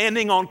flag,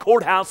 standing on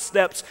courthouse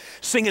steps,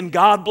 singing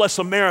God Bless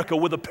America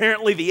with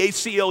apparently the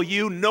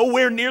ACLU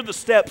nowhere near the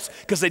steps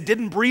because they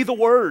didn't breathe a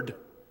word.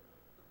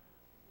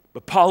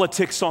 But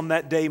politics on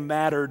that day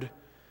mattered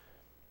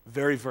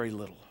very, very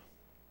little.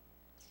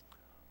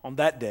 On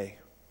that day,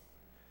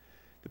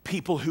 the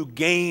people who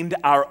gained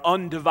our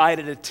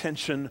undivided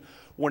attention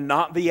were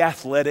not the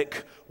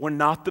athletic, were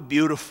not the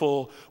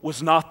beautiful,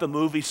 was not the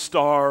movie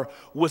star,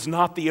 was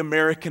not the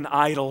American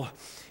Idol.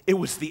 It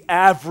was the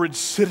average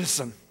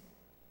citizen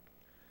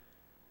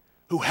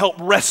who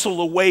helped wrestle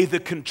away the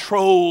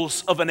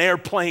controls of an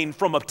airplane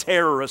from a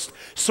terrorist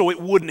so it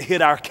wouldn't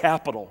hit our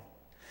capital.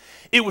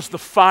 It was the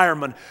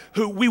firemen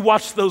who, we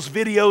watched those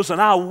videos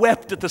and I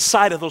wept at the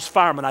sight of those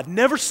firemen. I'd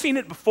never seen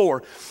it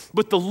before,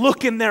 but the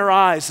look in their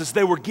eyes as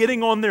they were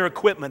getting on their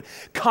equipment,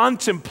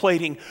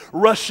 contemplating,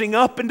 rushing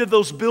up into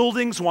those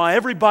buildings while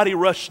everybody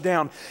rushed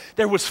down.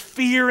 There was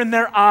fear in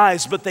their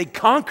eyes, but they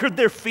conquered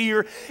their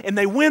fear and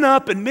they went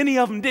up, and many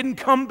of them didn't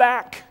come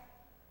back.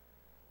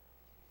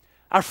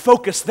 Our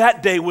focus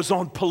that day was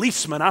on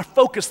policemen. Our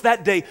focus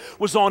that day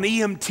was on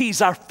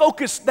EMTs. Our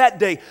focus that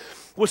day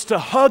was to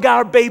hug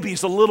our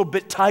babies a little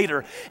bit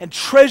tighter and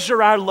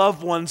treasure our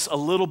loved ones a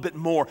little bit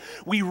more.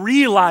 We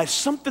realized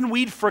something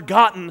we'd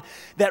forgotten,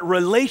 that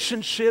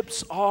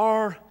relationships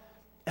are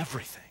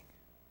everything.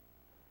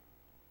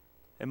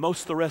 And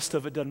most of the rest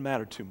of it doesn't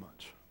matter too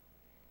much.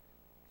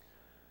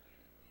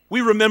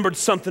 We remembered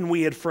something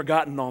we had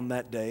forgotten on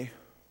that day.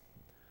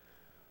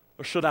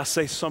 Or should I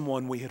say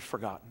someone we had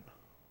forgotten?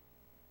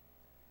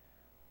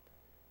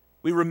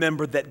 We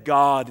remembered that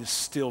God is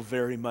still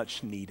very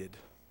much needed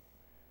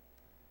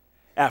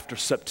after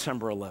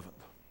September 11th.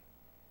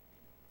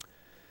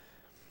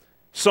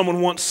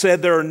 Someone once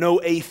said there are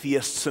no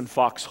atheists in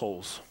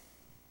foxholes.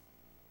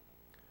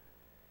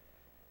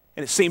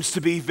 And it seems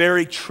to be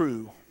very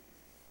true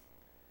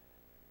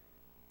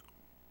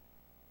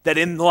that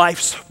in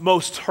life's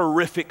most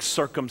horrific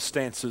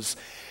circumstances,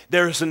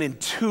 there is an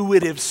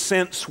intuitive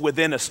sense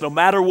within us, no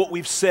matter what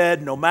we've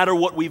said, no matter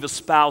what we've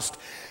espoused,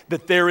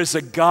 that there is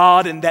a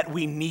God and that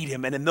we need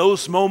Him. And in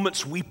those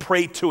moments, we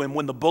pray to Him.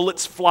 When the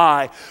bullets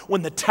fly,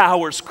 when the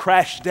towers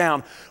crash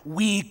down,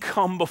 we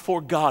come before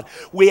God.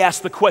 We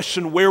ask the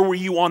question, where were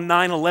you on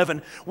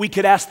 9/11? We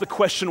could ask the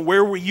question,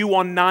 where were you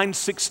on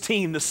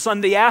 9/16, the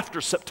Sunday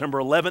after September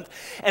 11th?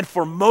 And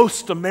for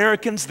most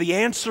Americans, the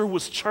answer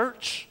was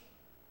church.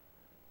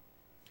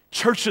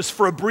 Churches,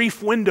 for a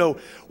brief window,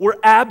 were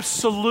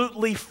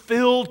absolutely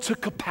filled to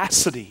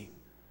capacity.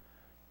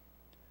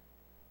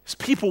 As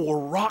people were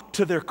rocked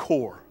to their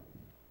core.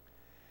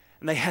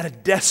 And they had a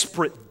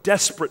desperate,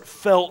 desperate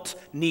felt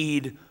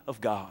need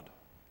of God.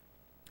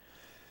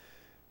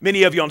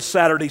 Many of you on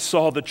Saturday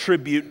saw the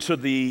tribute to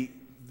the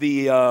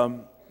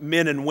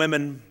men and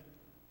women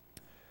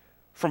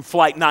from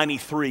Flight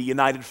 93,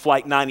 United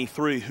Flight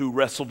 93, who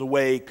wrestled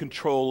away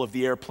control of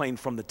the airplane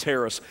from the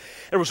terrorists.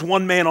 There was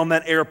one man on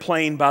that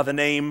airplane by the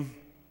name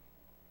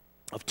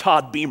of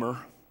Todd Beamer.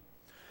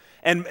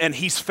 And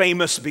he's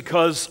famous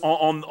because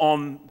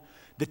on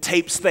the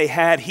tapes they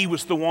had, he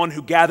was the one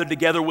who gathered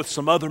together with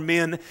some other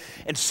men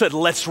and said,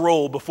 "Let's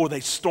roll," before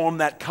they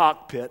stormed that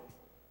cockpit.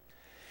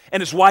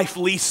 And his wife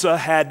Lisa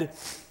had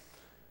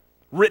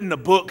written a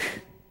book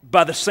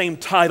by the same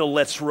title,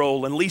 Let's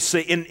Roll. And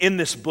Lisa, in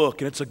this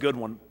book, and it's a good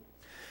one,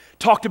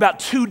 talked about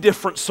two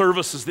different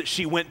services that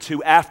she went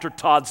to after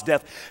Todd's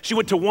death. She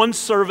went to one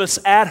service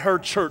at her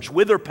church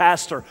with her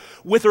pastor,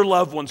 with her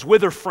loved ones,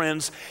 with her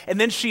friends, and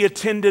then she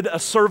attended a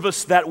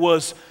service that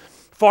was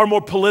far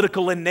more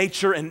political in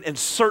nature, and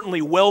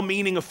certainly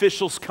well-meaning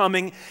officials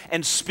coming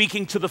and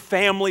speaking to the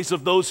families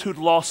of those who'd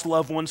lost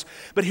loved ones.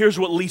 But here's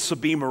what Lisa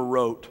Beamer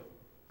wrote.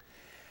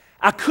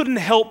 "I couldn't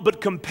help but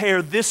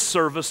compare this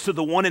service to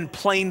the one in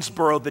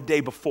Plainsboro the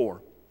day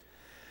before.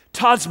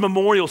 Todd's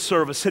memorial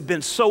service had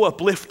been so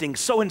uplifting,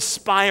 so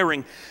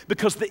inspiring,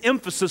 because the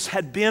emphasis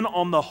had been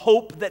on the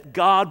hope that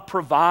God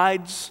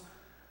provides,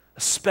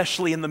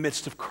 especially in the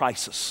midst of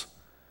crisis.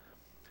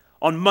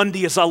 On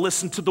Monday, as I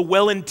listened to the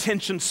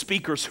well-intentioned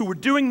speakers who were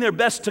doing their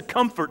best to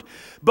comfort,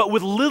 but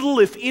with little,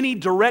 if any,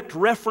 direct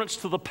reference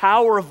to the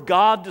power of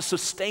God to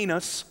sustain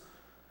us,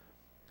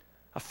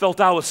 I felt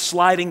I was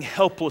sliding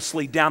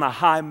helplessly down a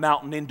high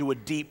mountain into a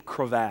deep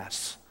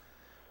crevasse.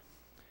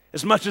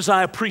 As much as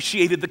I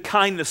appreciated the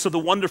kindness of the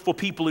wonderful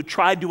people who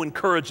tried to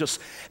encourage us,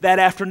 that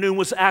afternoon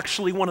was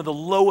actually one of the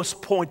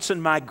lowest points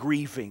in my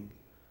grieving.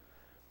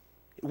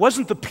 It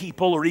wasn't the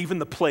people or even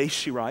the place,"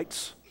 she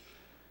writes.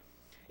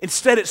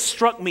 "Instead, it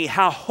struck me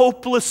how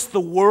hopeless the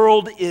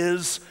world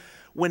is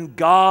when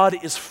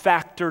God is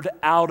factored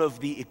out of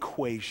the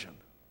equation.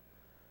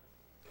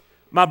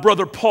 My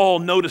brother Paul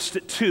noticed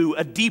it too.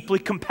 A deeply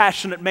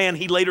compassionate man,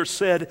 he later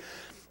said,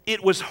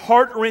 it was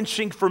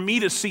heart-wrenching for me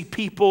to see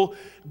people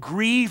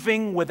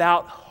grieving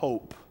without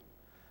hope.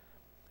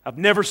 I've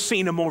never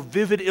seen a more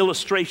vivid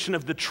illustration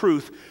of the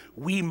truth.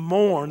 We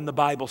mourn," the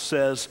Bible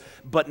says,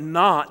 "but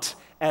not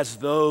as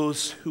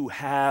those who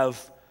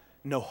have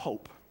no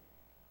hope."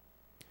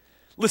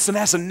 Listen,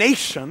 as a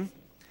nation,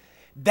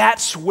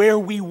 that's where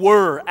we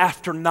were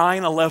after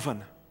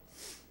 9/11.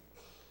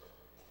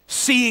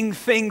 Seeing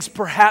things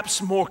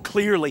perhaps more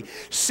clearly,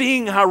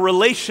 seeing our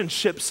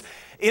relationships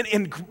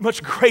in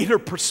much greater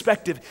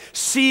perspective,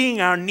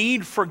 seeing our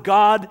need for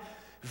God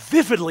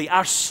vividly.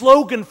 Our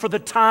slogan for the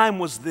time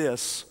was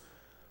this: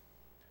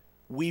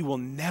 we will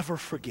never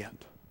forget.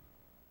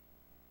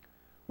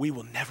 We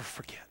will never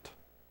forget.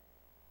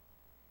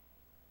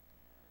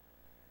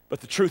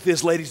 But the truth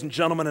is, ladies and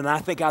gentlemen, and I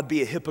think I'd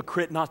be a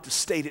hypocrite not to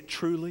state it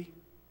truly,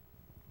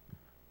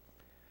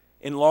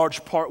 in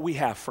large part we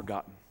have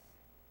forgotten.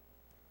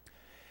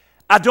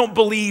 I don't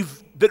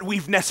believe that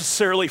we've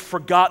necessarily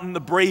forgotten the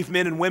brave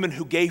men and women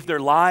who gave their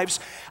lives.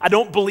 I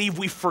don't believe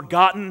we've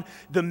forgotten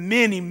the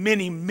many,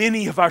 many,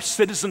 many of our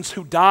citizens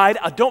who died.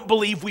 I don't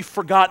believe we've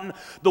forgotten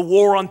the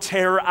war on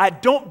terror. I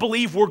don't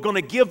believe we're going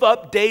to give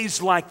up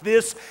days like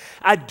this.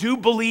 I do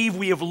believe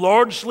we have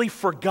largely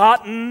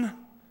forgotten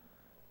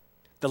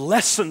the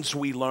lessons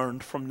we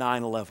learned from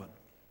 9/11.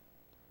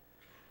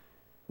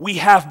 We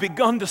have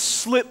begun to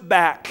slip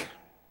back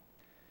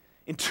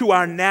into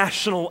our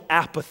national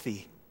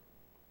apathy.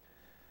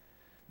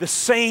 The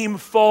same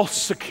false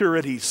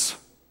securities,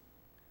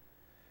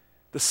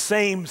 the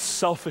same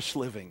selfish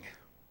living,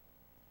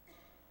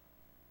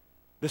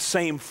 the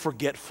same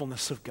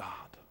forgetfulness of God.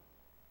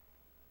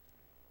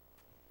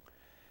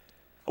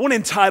 I want to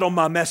entitle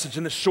my message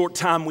in the short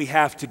time we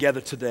have together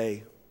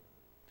today,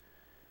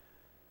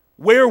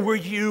 "Where were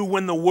you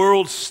when the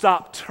world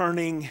stopped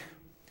turning,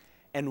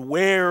 and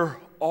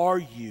where are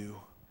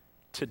you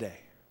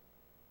today?"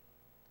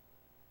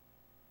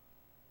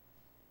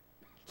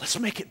 Let's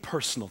make it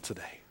personal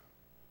today.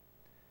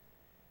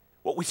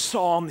 What we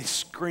saw on the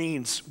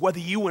screens, whether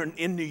you were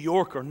in New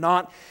York or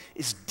not,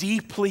 is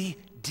deeply,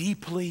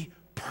 deeply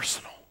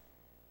personal.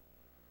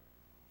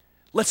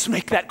 Let's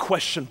make that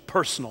question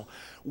personal.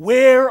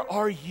 Where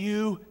are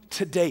you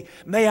today?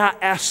 May I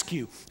ask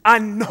you, I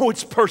know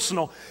it's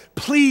personal.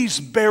 Please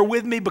bear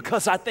with me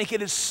because I think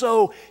it is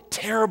so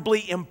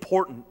terribly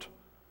important.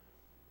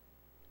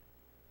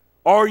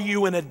 Are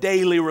you in a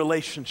daily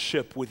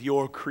relationship with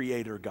your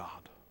Creator God?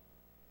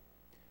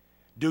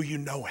 Do you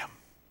know Him?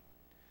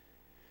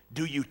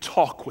 Do you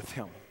talk with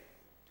Him?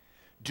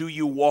 Do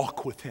you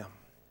walk with Him?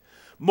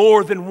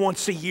 More than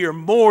once a year,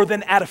 more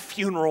than at a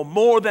funeral,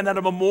 more than at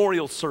a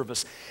memorial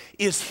service.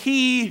 Is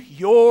He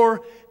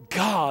your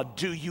God?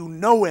 Do you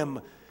know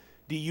Him?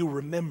 Do you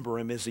remember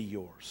Him? Is He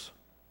yours?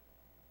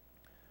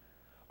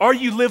 Are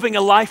you living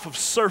a life of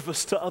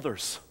service to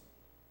others?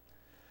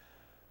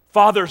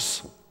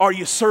 Fathers, are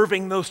you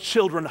serving those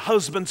children?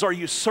 Husbands, are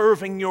you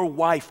serving your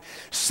wife?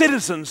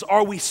 Citizens,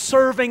 are we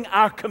serving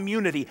our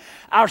community,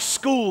 our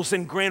schools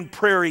in Grand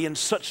Prairie in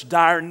such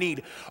dire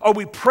need? Are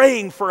we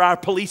praying for our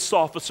police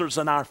officers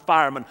and our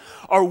firemen?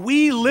 Are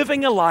we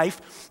living a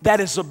life that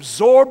is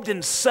absorbed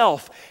in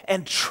self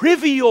and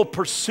trivial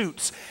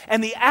pursuits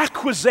and the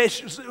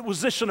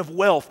acquisition of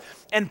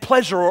wealth and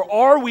pleasure? Or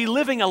are we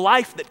living a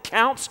life that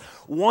counts,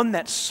 one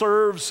that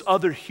serves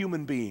other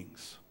human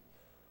beings?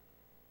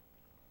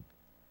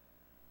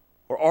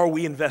 Or are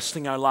we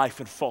investing our life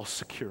in false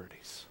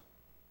securities?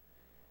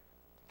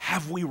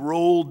 Have we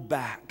rolled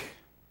back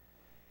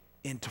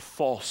into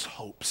false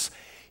hopes?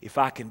 If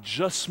I can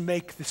just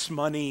make this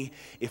money,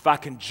 if I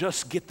can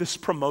just get this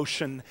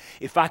promotion,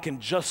 if I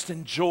can just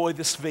enjoy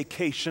this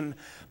vacation,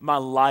 my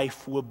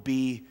life will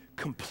be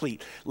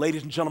complete.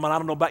 Ladies and gentlemen, I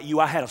don't know about you,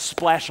 I had a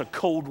splash of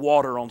cold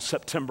water on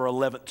September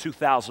 11th,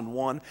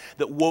 2001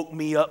 that woke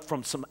me up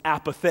from some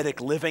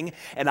apathetic living,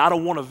 and I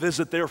don't want to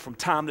visit there from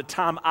time to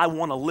time. I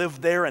want to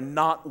live there and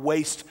not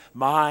waste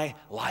my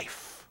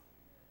life.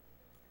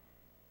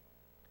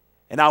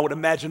 And I would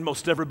imagine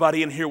most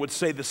everybody in here would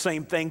say the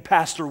same thing.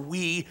 Pastor,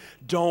 we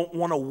don't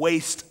want to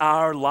waste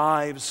our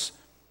lives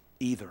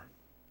either.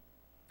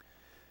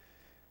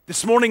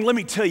 This morning, let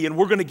me tell you, and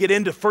we're going to get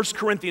into 1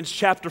 Corinthians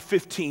chapter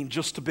 15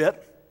 just a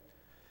bit.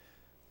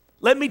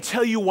 Let me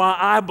tell you why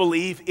I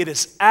believe it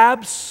is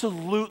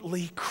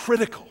absolutely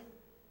critical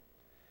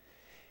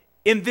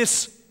in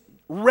this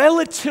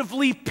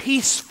relatively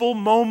peaceful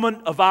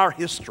moment of our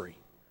history.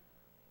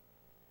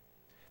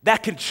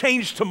 That can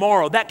change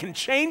tomorrow, that can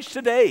change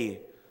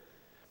today.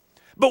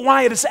 But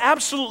why it is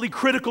absolutely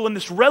critical in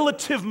this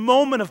relative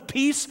moment of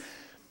peace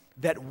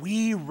that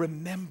we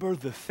remember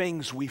the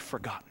things we've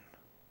forgotten.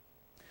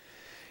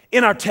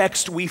 In our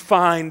text, we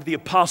find the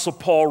Apostle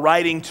Paul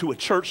writing to a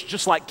church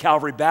just like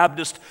Calvary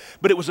Baptist,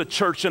 but it was a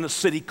church in a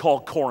city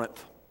called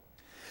Corinth.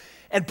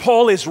 And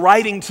Paul is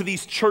writing to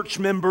these church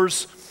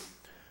members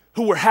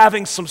who were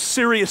having some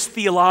serious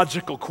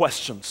theological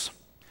questions.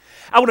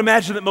 I would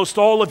imagine that most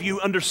all of you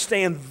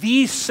understand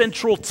the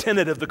central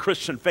tenet of the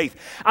Christian faith.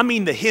 I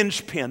mean the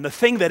hinge pin, the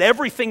thing that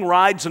everything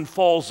rides and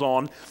falls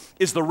on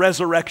is the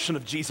resurrection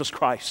of Jesus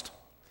Christ.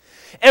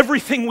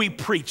 Everything we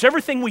preach,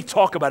 everything we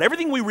talk about,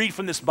 everything we read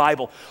from this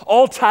Bible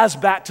all ties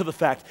back to the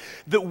fact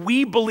that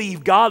we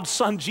believe God's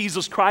Son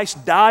Jesus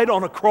Christ died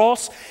on a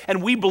cross,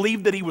 and we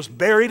believe that He was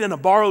buried in a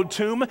borrowed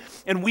tomb,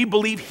 and we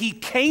believe He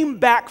came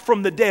back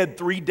from the dead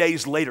 3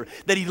 days later,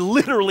 that He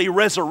literally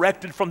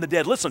resurrected from the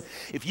dead. Listen,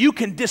 if you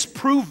can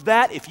disprove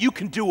that, if you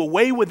can do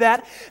away with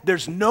that,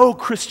 there's no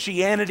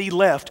Christianity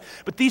left.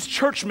 But these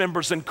church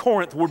members in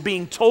Corinth were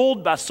being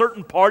told by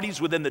certain parties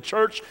within the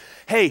church,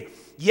 hey,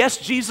 yes,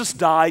 Jesus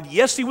died.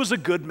 Yes, He was a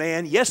good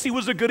man. Yes, He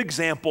was a good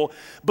example,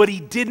 but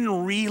He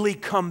didn't really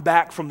come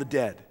back from the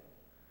dead.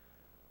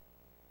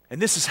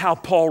 And this is how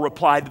Paul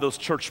replied to those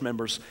church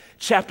members.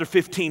 Chapter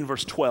 15,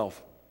 verse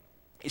 12.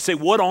 You say,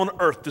 what on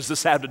earth does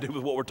this have to do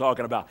with what we're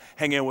talking about?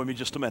 Hang in with me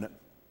just a minute.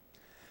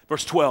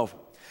 Verse 12.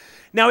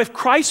 Now, if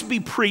Christ be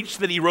preached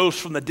that He rose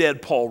from the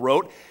dead, Paul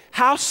wrote,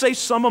 how say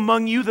some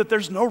among you that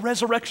there's no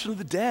resurrection of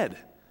the dead?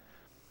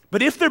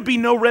 But if there be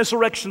no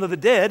resurrection of the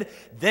dead,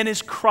 then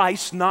is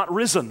Christ not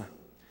risen.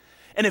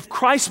 And if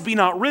Christ be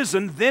not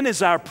risen, then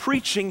is our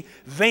preaching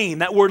vain.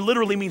 That word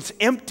literally means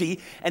empty,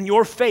 and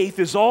your faith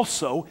is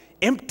also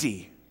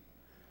empty.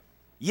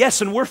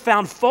 Yes, and we're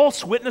found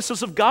false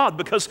witnesses of God,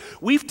 because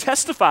we've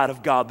testified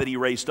of God that He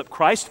raised up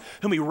Christ,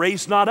 whom He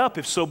raised not up,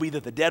 if so be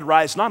that the dead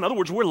rise not. In other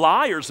words, we're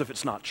liars if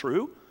it's not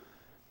true.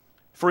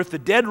 For if the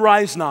dead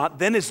rise not,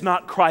 then is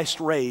not Christ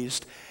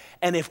raised.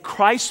 And if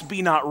Christ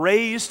be not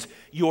raised,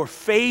 your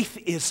faith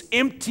is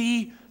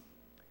empty,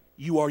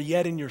 you are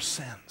yet in your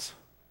sins.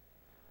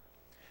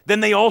 Then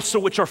they also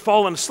which are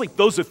fallen asleep,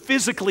 those who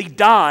physically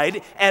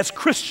died as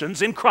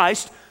Christians in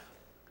Christ,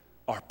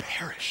 are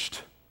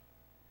perished.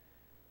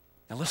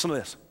 Now listen to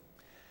this.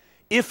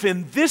 If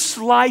in this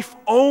life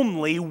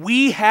only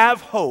we have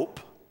hope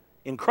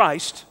in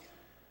Christ,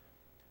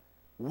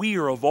 we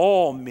are of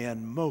all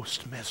men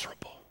most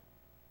miserable.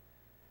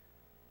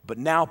 But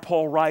now,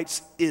 Paul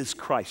writes, is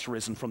Christ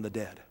risen from the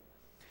dead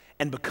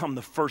and become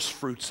the first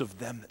fruits of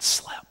them that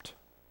slept?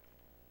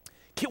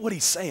 Get what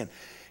he's saying.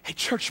 Hey,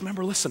 church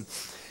member, listen.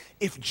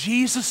 If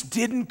Jesus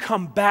didn't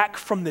come back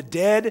from the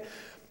dead,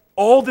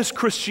 all this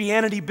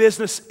Christianity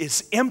business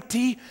is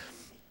empty.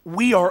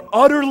 We are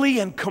utterly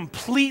and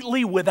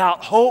completely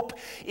without hope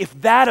if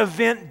that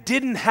event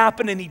didn't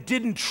happen and he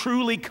didn't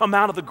truly come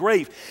out of the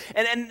grave.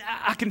 And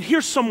I can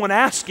hear someone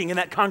asking in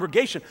that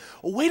congregation,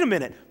 well, wait a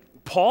minute,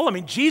 Paul, I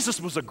mean,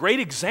 Jesus was a great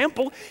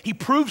example. He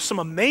proved some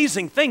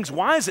amazing things.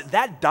 Why is it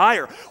that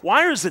dire?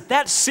 Why is it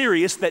that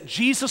serious that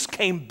Jesus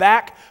came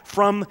back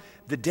from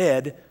the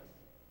dead?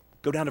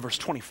 Go down to verse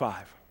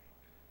 25.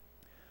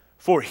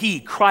 For he,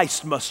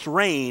 Christ, must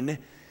reign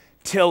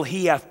till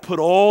he hath put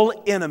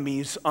all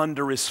enemies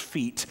under his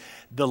feet.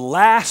 The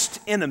last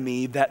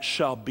enemy that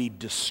shall be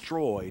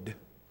destroyed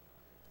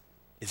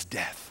is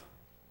death.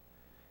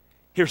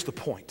 Here's the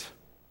point.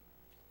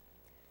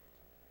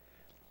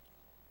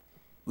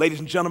 Ladies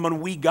and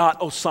gentlemen, we got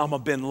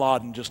Osama bin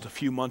Laden just a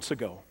few months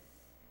ago.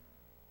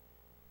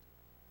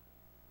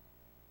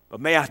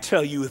 But may I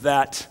tell you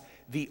that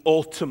the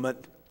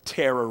ultimate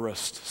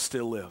terrorist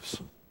still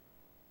lives.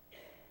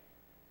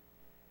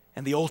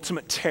 And the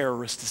ultimate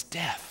terrorist is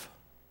death.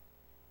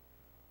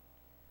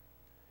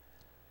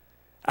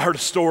 I heard a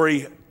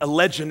story, a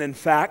legend in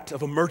fact,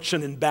 of a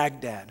merchant in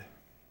Baghdad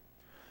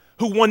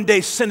who one day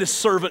sent his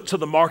servant to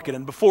the market,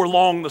 and before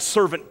long the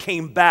servant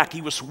came back.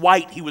 He was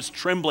white, he was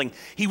trembling,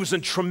 he was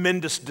in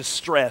tremendous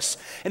distress.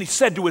 And he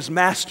said to his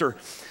master,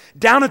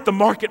 down at the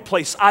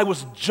marketplace I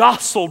was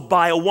jostled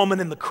by a woman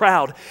in the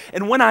crowd,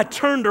 and when I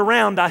turned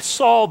around I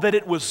saw that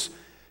it was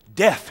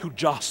death who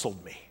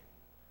jostled me.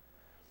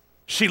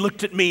 She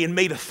looked at me and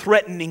made a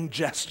threatening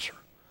gesture.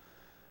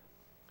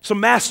 So,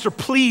 master,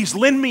 please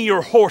lend me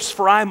your horse,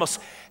 for I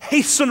must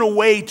hasten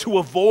away to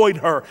avoid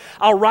her.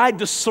 I'll ride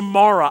to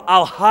Samara.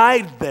 I'll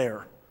hide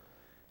there.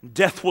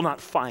 Death will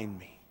not find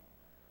me.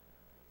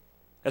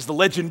 As the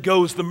legend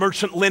goes, the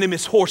merchant lent him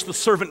his horse. The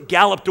servant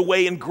galloped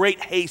away in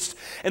great haste.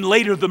 And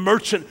later the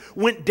merchant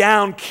went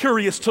down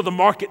curious to the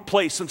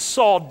marketplace and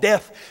saw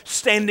death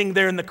standing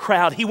there in the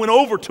crowd. He went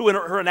over to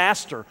her and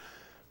asked her,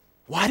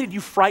 why did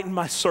you frighten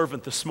my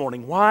servant this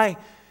morning? Why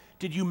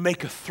did you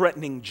make a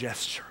threatening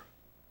gesture?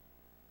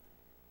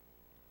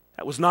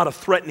 That was not a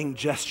threatening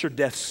gesture,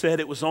 death said.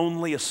 It was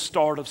only a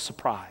start of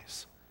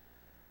surprise.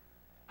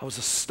 I was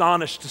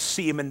astonished to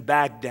see him in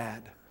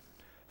Baghdad,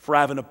 for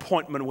I have an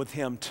appointment with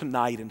him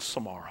tonight in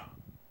Samara.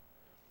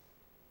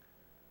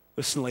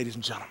 Listen, ladies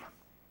and gentlemen.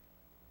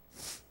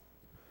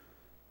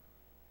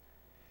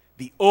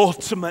 The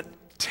ultimate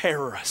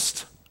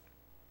terrorist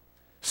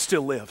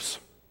still lives.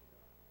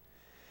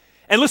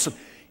 And listen,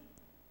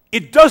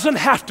 it doesn't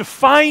have to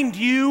find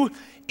you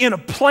in a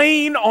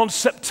plane on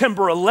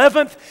September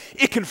 11th.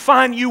 It can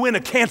find you in a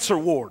cancer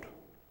ward.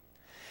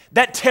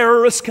 That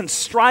terrorist can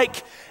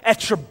strike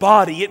at your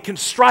body. It can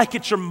strike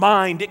at your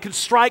mind. It can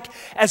strike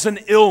as an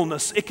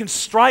illness. It can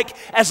strike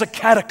as a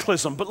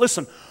cataclysm. But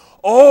listen,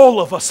 all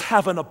of us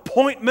have an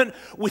appointment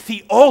with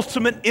the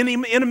ultimate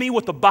enemy,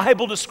 what the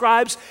Bible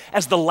describes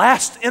as the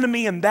last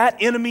enemy, and that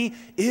enemy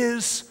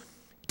is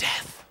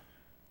death.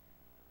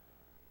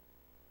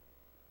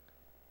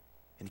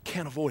 And you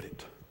can't avoid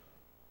it.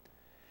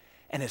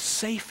 And as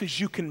safe as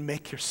you can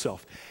make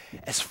yourself,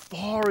 as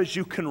far as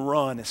you can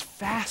run, as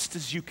fast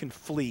as you can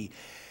flee,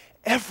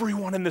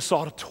 everyone in this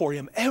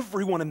auditorium,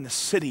 everyone in this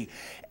city,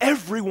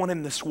 everyone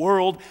in this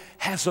world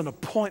has an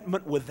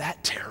appointment with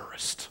that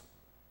terrorist.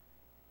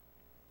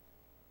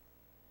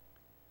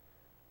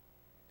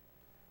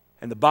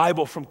 And the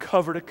Bible from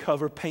cover to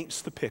cover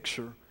paints the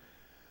picture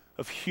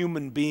of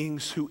human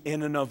beings who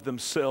in and of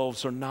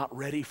themselves are not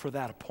ready for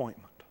that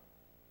appointment.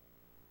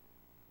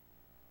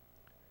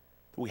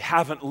 We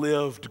haven't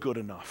lived good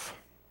enough.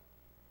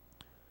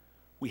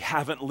 We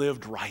haven't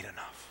lived right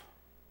enough.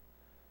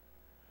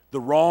 The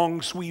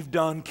wrongs we've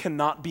done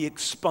cannot be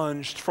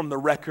expunged from the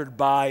record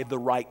by the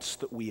rights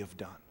that we have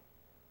done.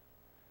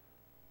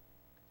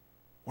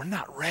 We're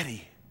not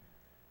ready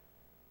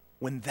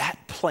when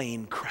that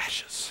plane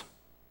crashes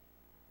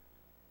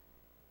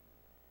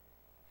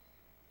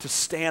to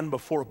stand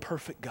before a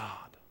perfect God.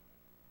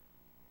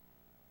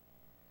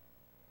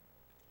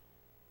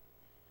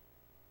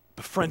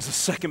 But friends, the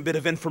second bit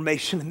of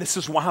information, and this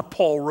is why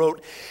Paul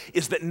wrote,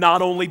 is that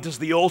not only does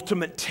the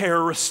ultimate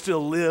terrorist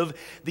still live,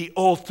 the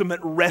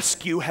ultimate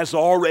rescue has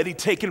already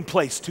taken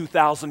place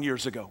 2,000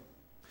 years ago.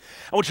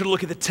 I want you to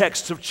look at the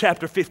text of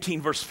chapter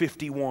 15, verse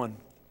 51.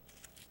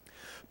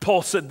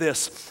 Paul said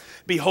this,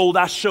 behold,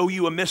 I show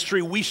you a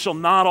mystery. We shall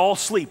not all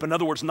sleep. In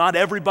other words, not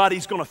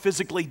everybody's going to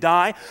physically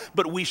die,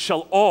 but we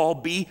shall all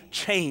be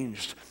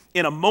changed.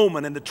 In a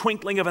moment, in the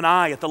twinkling of an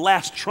eye, at the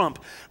last trump,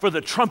 for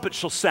the trumpet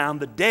shall sound,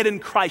 the dead in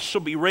Christ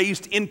shall be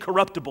raised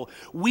incorruptible.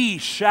 We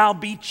shall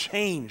be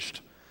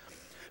changed.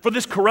 For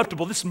this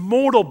corruptible, this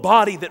mortal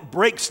body that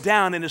breaks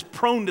down and is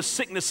prone to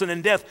sickness and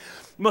in death,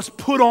 must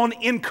put on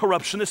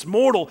incorruption. This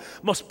mortal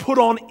must put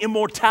on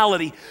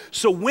immortality.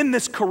 So when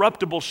this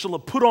corruptible shall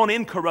have put on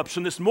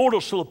incorruption, this mortal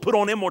shall have put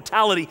on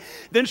immortality,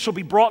 then shall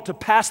be brought to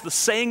pass the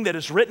saying that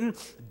is written,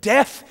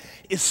 death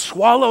is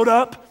swallowed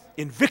up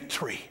in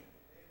victory.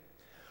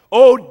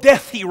 O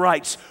death, he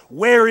writes,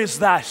 where is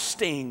thy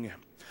sting?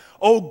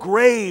 O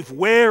grave,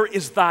 where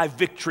is thy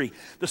victory?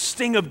 The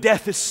sting of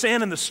death is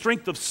sin, and the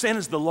strength of sin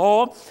is the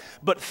law.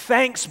 But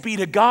thanks be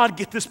to God,"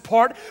 get this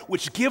part,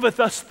 "which giveth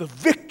us the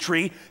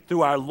victory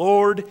through our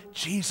Lord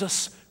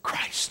Jesus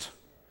Christ."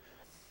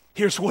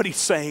 Here's what he's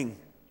saying.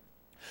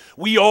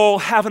 We all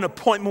have an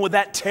appointment with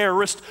that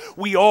terrorist.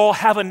 We all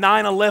have a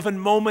 9/11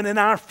 moment in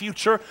our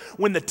future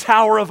when the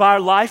tower of our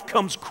life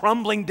comes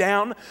crumbling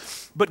down.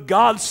 But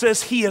God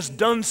says He has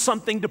done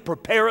something to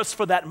prepare us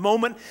for that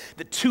moment,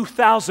 that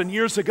 2,000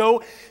 years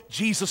ago,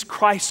 Jesus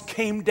Christ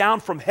came down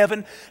from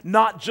heaven,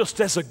 not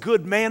just as a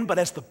good man, but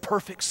as the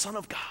perfect Son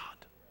of God.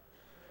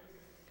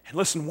 And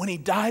listen, when He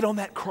died on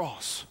that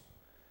cross,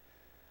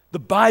 the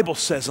Bible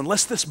says,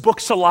 unless this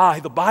book's a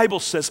lie, the Bible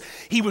says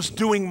He was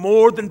doing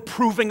more than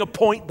proving a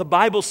point. The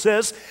Bible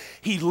says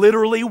He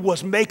literally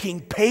was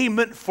making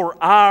payment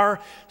for our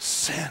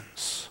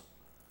sins.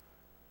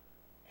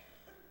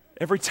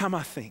 Every time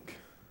I think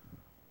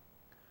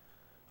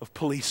of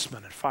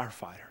policemen and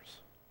firefighters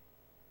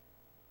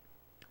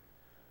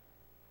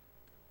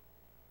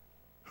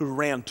who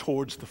ran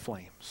towards the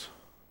flames,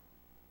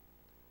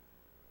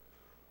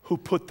 who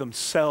put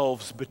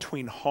themselves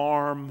between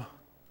harm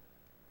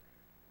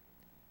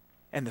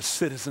and the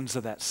citizens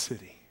of that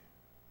city.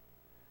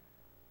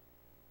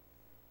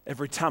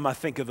 Every time I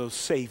think of those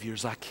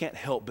saviors, I can't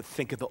help but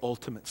think of the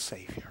ultimate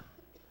Savior,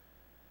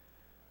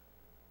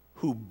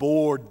 who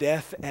bore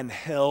death and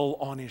hell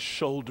on His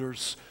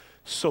shoulders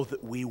so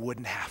that we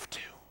wouldn't have to.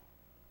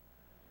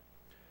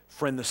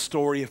 Friend, the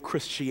story of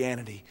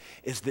Christianity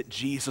is that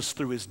Jesus,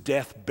 through His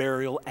death,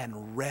 burial,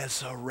 and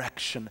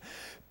resurrection,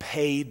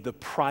 paid the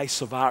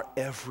price of our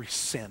every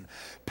sin,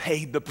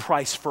 paid the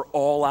price for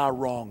all our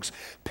wrongs,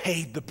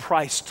 paid the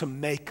price to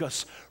make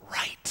us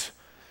right.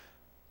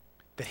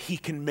 That He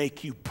can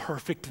make you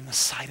perfect in the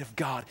sight of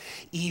God,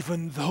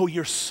 even though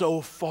you're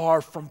so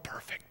far from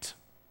perfect.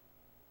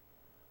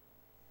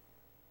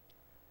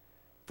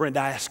 Friend,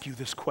 I ask you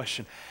this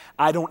question.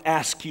 I don't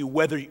ask you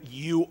whether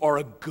you are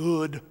a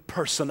good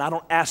person. I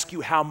don't ask you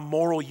how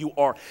moral you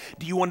are.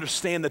 Do you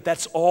understand that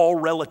that's all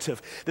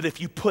relative? That if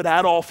you put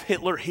Adolf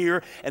Hitler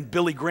here and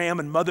Billy Graham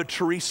and Mother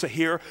Teresa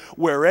here,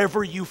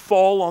 wherever you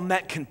fall on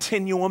that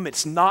continuum,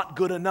 it's not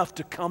good enough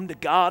to come to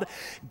God.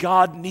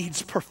 God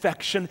needs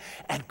perfection,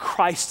 and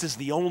Christ is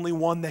the only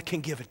one that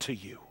can give it to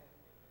you.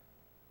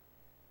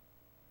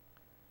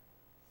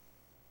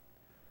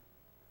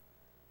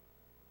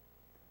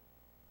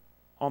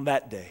 On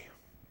that day,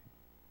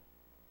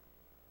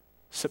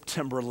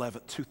 September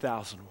 11th,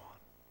 2001,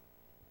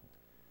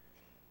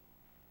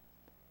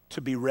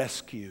 to be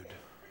rescued,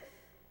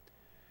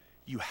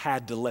 you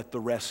had to let the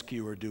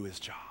rescuer do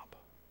his job.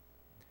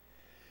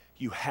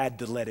 You had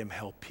to let him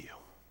help you.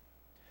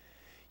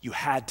 You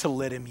had to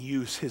let him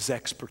use his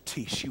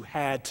expertise. You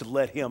had to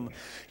let him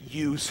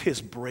use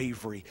his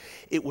bravery.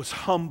 It was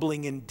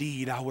humbling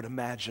indeed, I would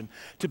imagine,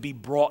 to be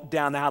brought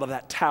down out of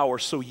that tower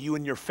so you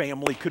and your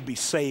family could be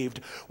saved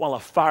while a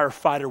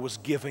firefighter was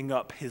giving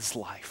up his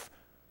life.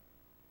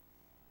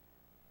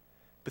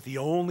 But the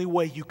only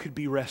way you could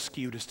be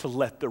rescued is to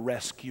let the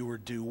rescuer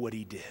do what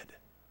he did.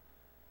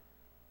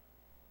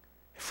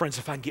 Friends,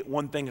 if I can get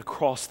one thing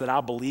across that I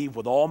believe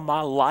with all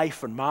my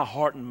life and my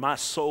heart and my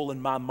soul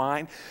and my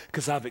mind,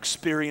 because I've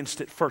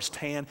experienced it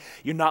firsthand,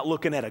 you're not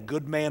looking at a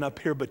good man up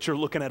here, but you're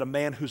looking at a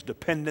man whose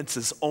dependence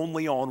is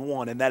only on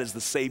one, and that is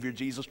the Savior,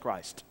 Jesus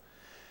Christ.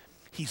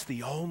 He's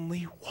the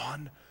only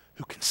one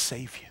who can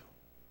save you.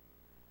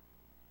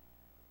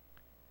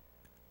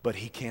 But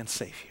He can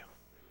save you.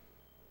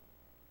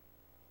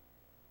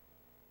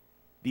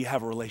 Do you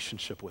have a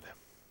relationship with Him?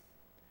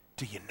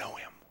 Do you know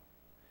Him?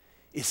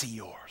 Is He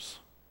yours?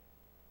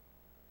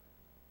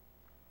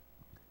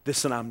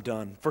 This and I'm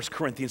done. 1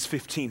 Corinthians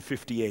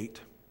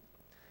 15:58.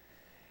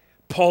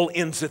 Paul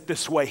ends it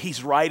this way.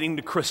 He's writing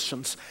to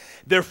Christians.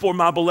 Therefore,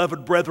 my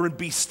beloved brethren,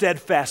 be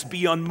steadfast,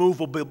 be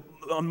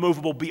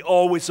unmovable, be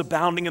always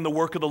abounding in the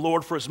work of the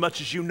Lord, for as much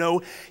as you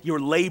know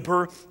your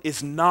labor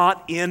is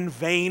not in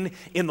vain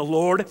in the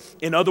Lord.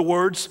 In other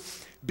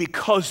words,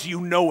 because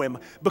you know Him,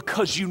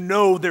 because you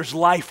know there's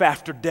life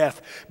after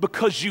death,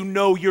 because you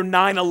know your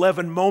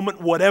 9/11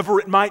 moment, whatever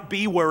it might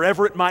be,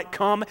 wherever it might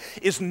come,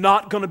 is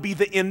not going to be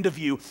the end of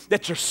you.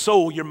 That your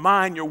soul, your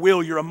mind, your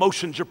will, your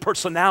emotions, your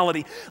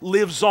personality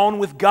lives on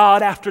with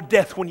God after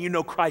death when you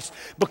know Christ.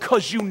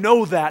 Because you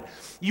know that,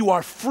 you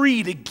are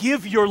free to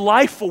give your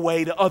life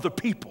away to other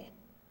people.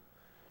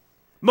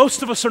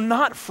 Most of us are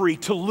not free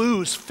to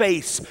lose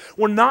face.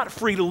 We're not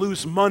free to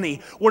lose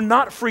money. We're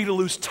not free to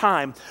lose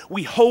time.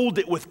 We hold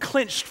it with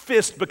clenched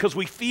fist because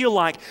we feel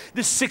like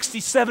this 60,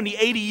 70,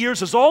 80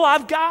 years is all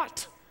I've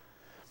got.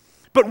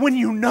 But when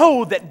you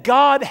know that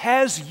God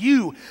has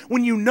you,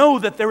 when you know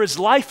that there is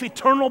life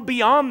eternal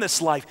beyond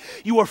this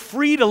life, you are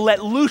free to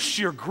let loose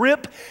your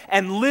grip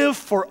and live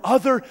for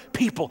other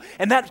people.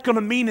 And that's going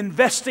to mean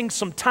investing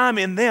some time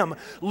in them,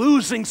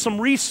 losing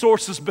some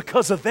resources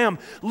because of them,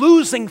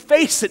 losing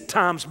face at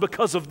times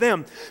because of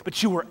them.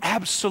 But you are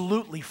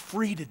absolutely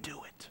free to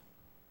do it.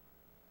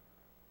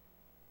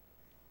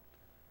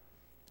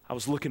 I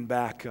was looking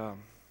back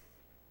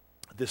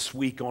this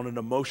week on an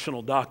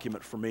emotional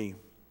document for me.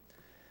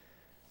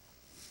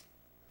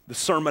 The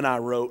sermon I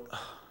wrote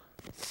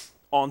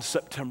on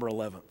September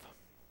 11th.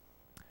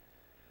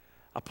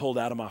 I pulled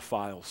out of my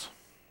files.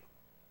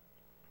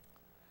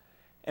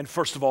 And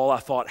first of all, I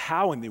thought,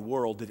 how in the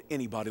world did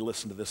anybody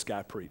listen to this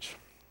guy preach?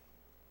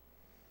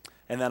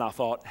 And then I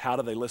thought, how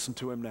do they listen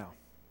to him now?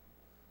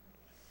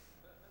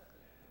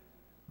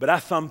 But I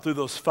thumbed through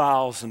those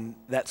files and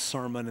that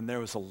sermon, and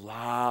there was a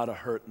lot of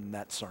hurt in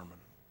that sermon.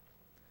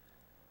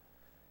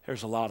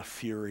 There's a lot of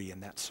fury in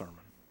that sermon.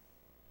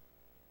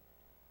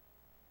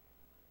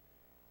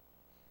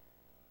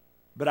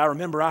 But I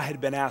remember I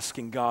had been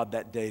asking God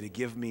that day to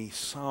give me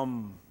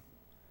some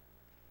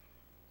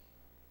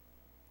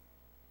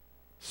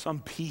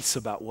peace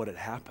about what had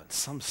happened,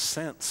 some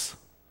sense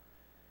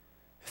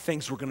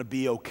things were going to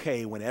be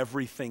okay when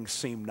everything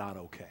seemed not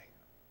okay.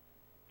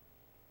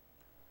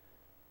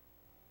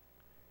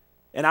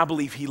 And I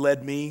believe He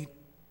led me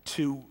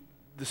to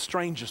the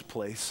strangest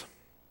place.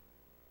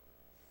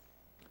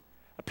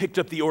 I picked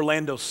up the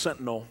Orlando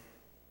Sentinel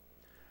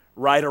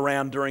right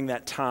around during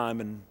that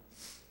time, and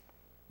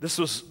this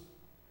was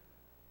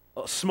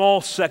a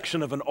small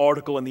section of an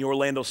article in the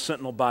Orlando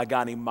Sentinel by a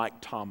guy named Mike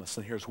Thomas,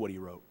 and here's what he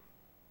wrote.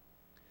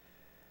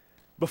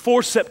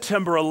 Before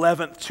September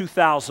 11th,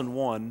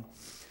 2001,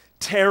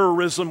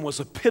 terrorism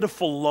was a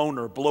pitiful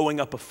loner blowing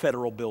up a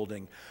federal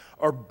building,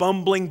 or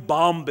bumbling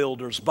bomb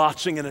builders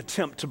botching an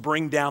attempt to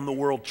bring down the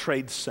World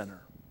Trade Center.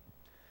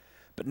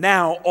 But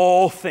now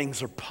all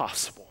things are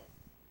possible.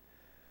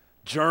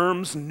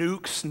 Germs,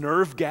 nukes,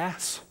 nerve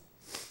gas.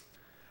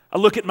 I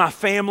look at my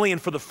family,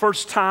 and for the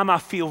first time I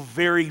feel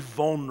very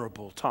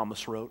vulnerable,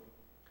 Thomas wrote.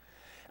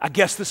 I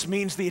guess this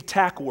means the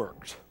attack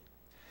worked.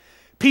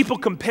 People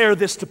compare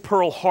this to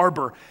Pearl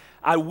Harbor.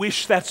 I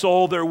wish that's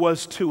all there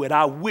was to it.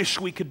 I wish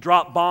we could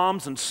drop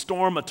bombs and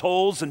storm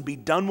atolls and be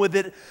done with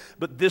it,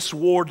 but this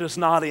war does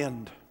not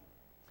end.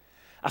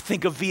 I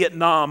think of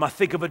Vietnam. I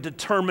think of a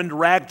determined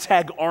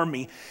ragtag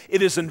army.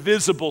 It is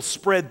invisible,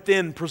 spread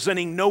thin,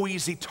 presenting no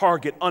easy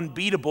target,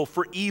 unbeatable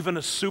for even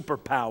a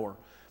superpower.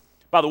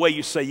 By the way,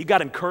 you say, you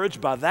got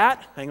encouraged by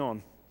that? Hang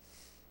on.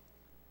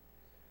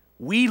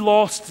 We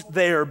lost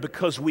there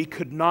because we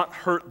could not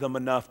hurt them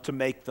enough to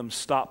make them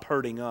stop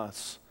hurting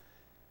us.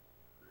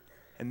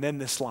 And then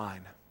this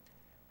line,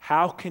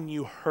 how can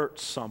you hurt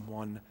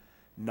someone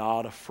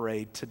not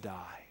afraid to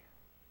die?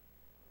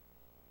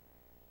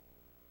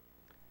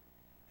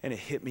 And it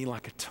hit me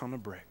like a ton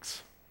of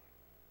bricks.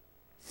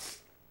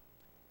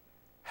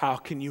 How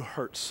can you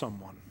hurt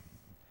someone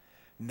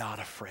not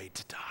afraid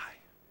to die?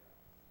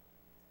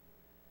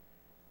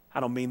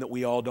 I don't mean that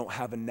we all don't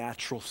have a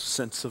natural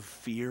sense of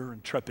fear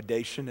and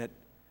trepidation at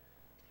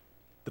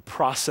the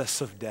process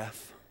of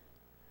death.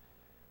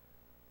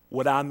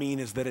 What I mean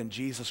is that in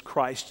Jesus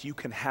Christ, you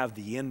can have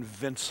the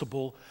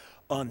invincible,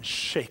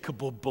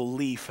 unshakable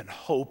belief and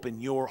hope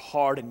in your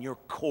heart and your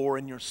core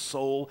and your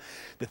soul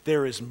that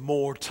there is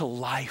more to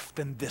life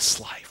than this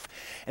life.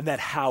 And that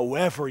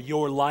however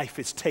your life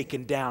is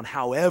taken down,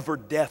 however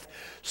death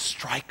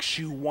strikes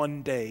you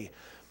one day,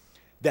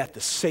 that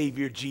the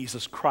Savior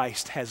Jesus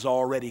Christ has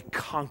already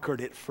conquered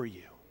it for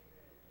you.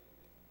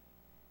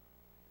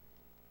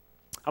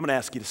 I'm going to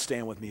ask you to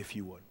stand with me if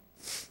you would.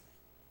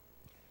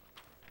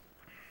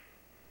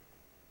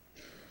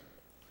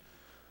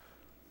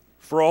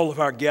 For all of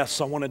our guests,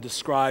 I want to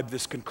describe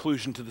this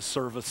conclusion to the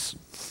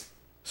service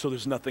so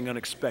there's nothing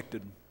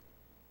unexpected.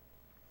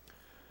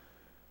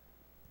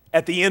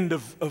 At the end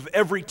of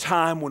every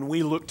time when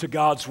we look to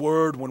God's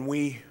Word, when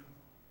we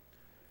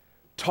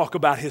talk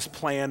about His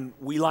plan,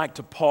 we like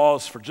to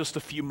pause for just a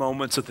few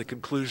moments at the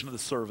conclusion of the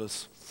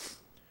service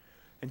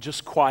and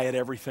just quiet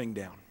everything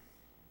down.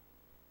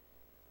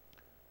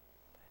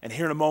 And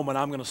here in a moment,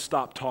 I'm going to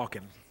stop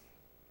talking.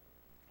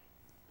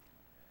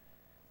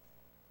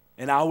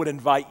 And I would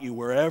invite you,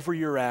 wherever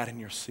you're at in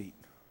your seat,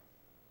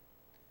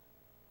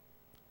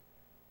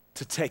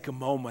 to take a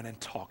moment and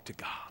talk to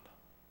God.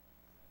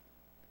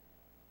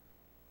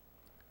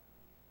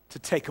 To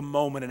take a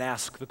moment and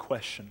ask the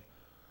question,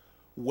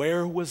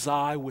 where was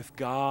I with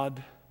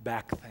God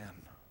back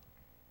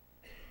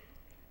then?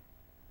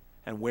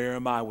 And where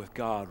am I with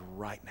God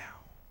right now?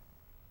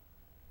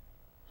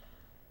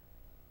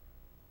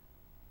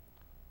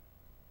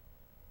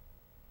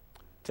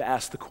 To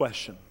ask the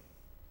question,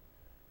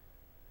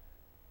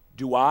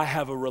 do I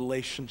have a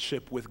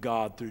relationship with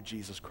God through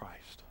Jesus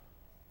Christ?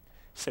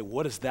 Say,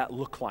 what does that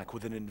look like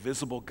with an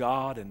invisible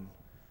God and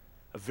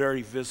a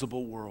very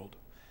visible world?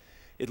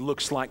 It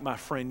looks like, my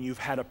friend, you've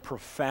had a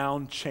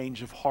profound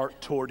change of heart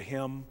toward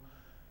Him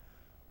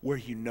where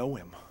you know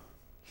Him.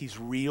 He's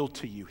real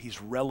to you.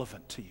 He's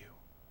relevant to you.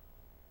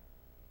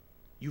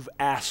 You've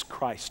asked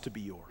Christ to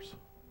be yours.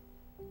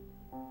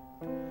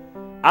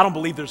 I don't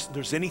believe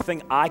there's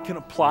anything I can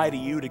apply to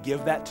you to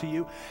give that to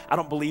you. I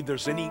don't believe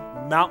there's any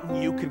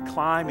mountain you can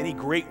climb, any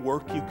great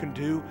work you can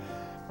do.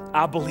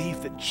 I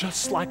believe that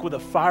just like with a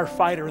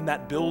firefighter in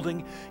that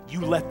building,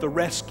 you let the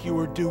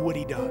rescuer do what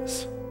he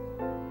does.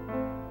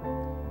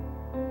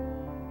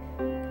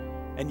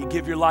 And you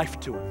give your life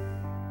to Him.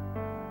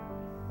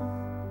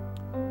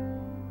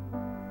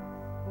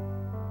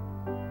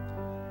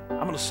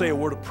 going to say a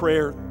word of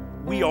prayer.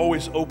 We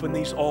always open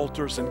these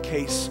altars in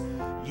case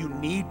you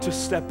need to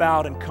step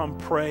out and come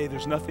pray.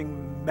 There's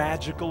nothing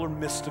magical or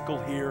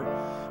mystical here.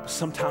 But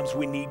sometimes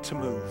we need to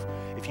move.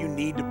 If you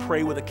need to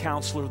pray with a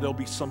counselor, there'll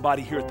be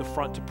somebody here at the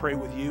front to pray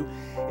with you.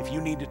 If you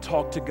need to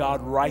talk to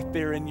God right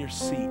there in your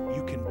seat,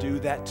 you can do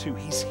that too.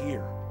 He's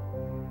here.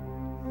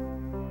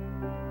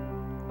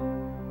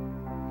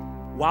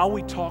 While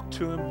we talk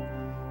to Him,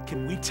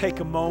 can we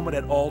take a moment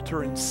at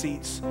altar and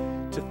seats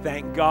to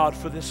thank God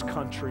for this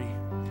country,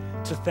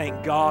 to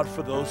thank God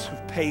for those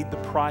who've paid the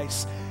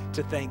price,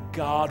 to thank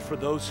God for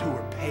those who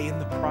are paying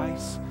the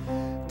price,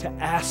 to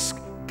ask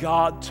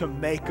God to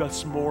make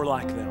us more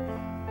like them.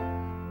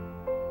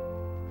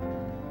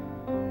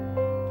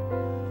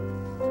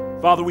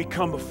 Father, we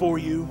come before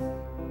you,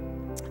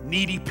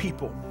 needy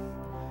people.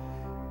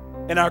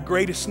 And our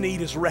greatest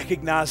need is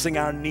recognizing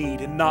our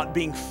need and not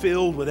being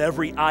filled with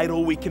every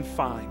idol we can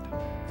find.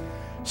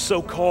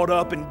 So caught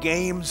up in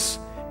games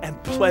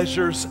and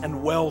pleasures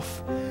and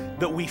wealth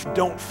that we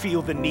don't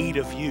feel the need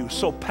of you.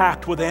 So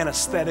packed with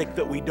anesthetic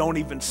that we don't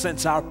even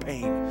sense our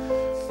pain.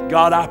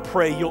 God, I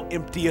pray you'll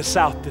empty us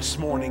out this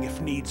morning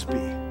if needs be,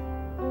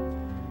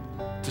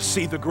 to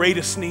see the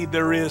greatest need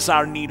there is,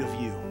 our need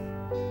of you.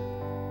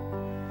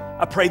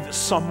 I pray that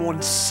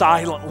someone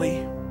silently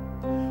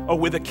or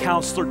with a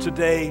counselor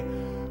today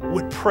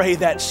would pray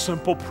that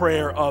simple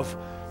prayer of,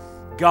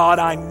 God,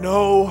 I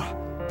know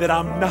that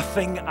I'm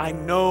nothing. I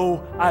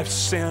know I've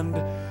sinned,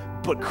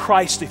 but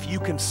Christ, if you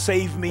can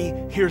save me,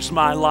 here's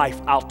my life.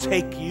 I'll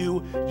take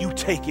you, you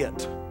take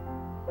it.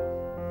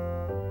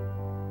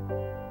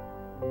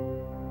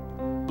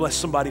 Bless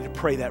somebody to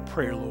pray that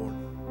prayer, Lord.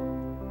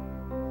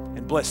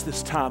 And bless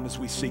this time as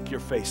we seek your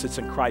face. It's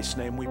in Christ's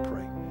name we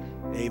pray.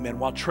 Amen.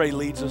 While Trey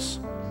leads us,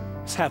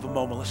 let's have a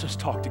moment. Let's just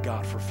talk to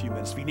God for a few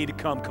minutes. If you need to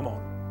come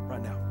on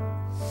right now.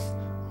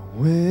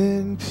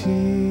 When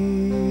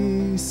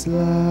peace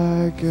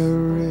like a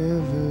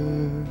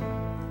river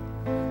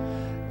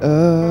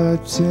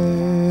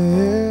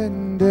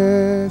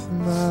attendeth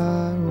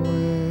my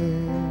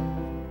way,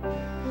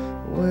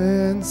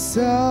 when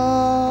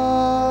sorrows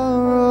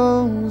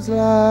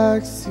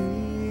like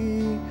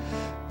sea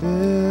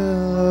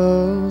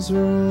billows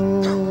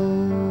roll,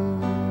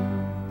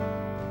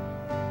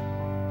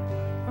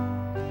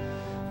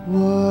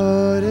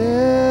 whatever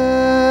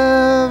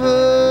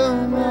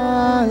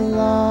my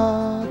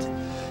lot,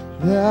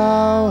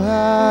 thou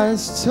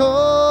hast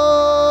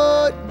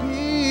taught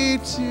me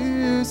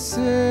to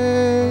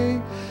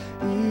say,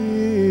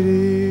 it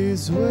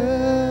is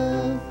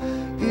well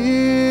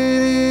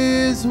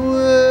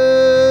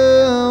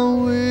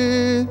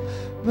with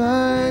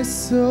my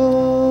soul.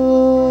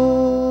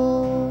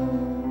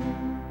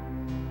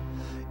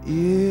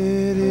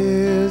 It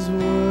is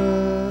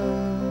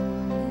well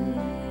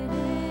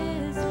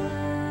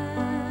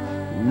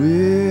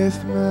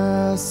with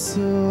my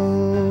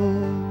soul.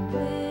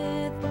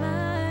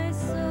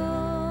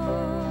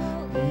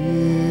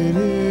 It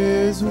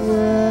is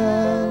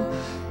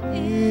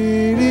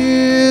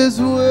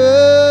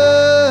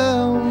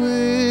well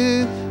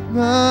with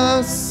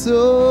my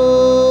soul.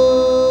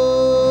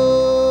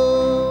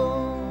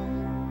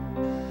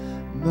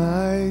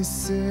 My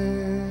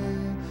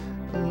sin,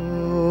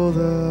 oh,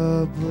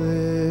 the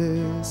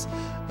bliss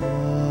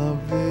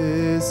of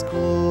this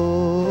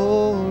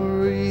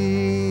glorious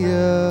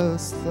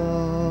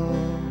thought.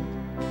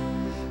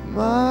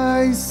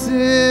 My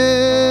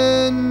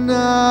sin,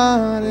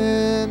 not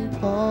in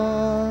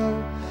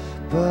part,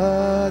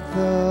 but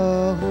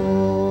the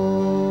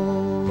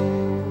whole,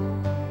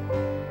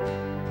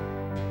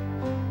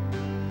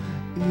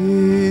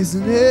 is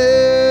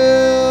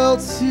nailed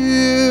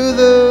to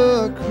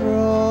the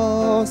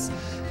cross,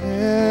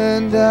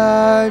 and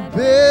I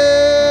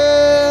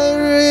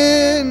bear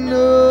it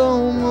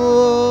no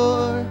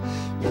more.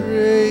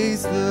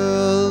 Praise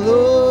the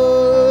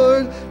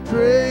Lord,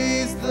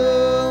 praise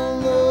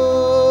the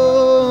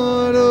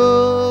Lord,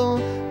 oh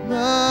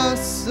my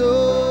soul.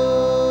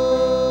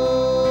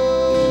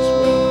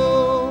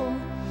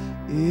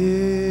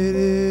 It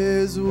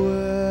is well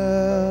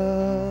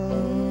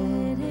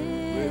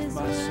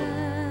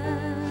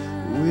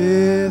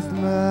With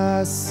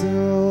my soul.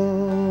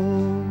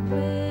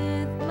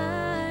 with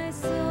my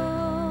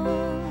soul.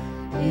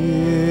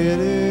 It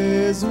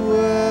is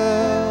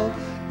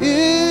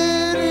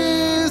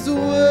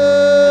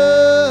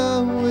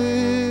well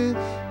with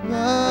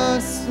my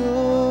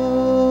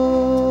soul.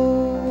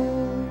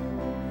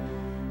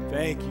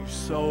 Thank you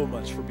so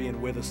much for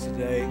being with us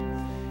today.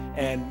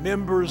 And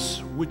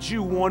members, would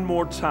you one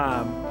more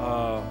time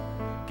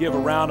give a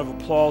round of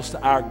applause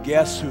to our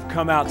guests who've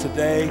come out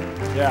today?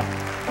 Yeah.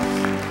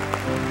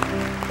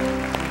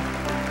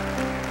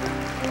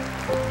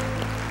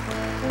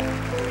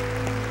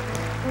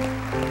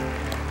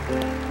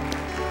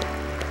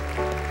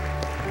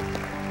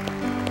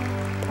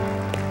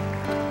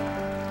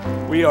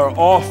 We are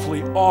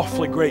awfully,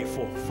 awfully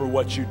grateful for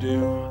what you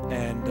do.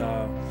 And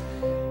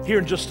here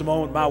in just a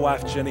moment, my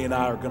wife Jenny and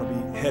I are going to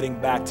be heading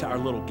back to our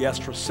little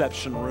guest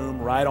reception room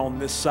right on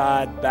this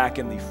side, back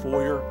in the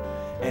foyer.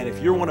 And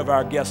if you're one of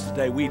our guests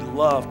today, we'd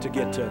love to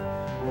get to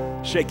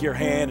shake your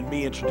hand and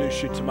me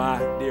introduce you to my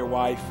dear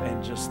wife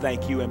and just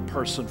thank you in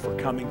person for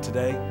coming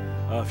today.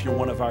 If you're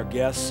one of our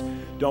guests,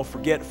 don't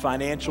forget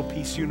Financial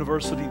Peace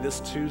University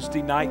this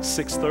Tuesday night,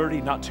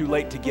 6:30. Not too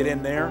late to get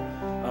in there.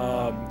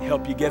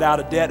 Help you get out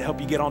of debt, help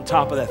you get on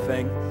top of that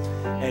thing.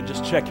 And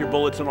just check your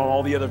bulletin on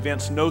all the other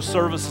events. No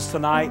services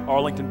tonight.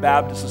 Arlington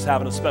Baptist is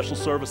having a special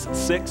service at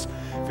 6.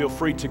 Feel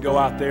free to go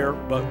out there.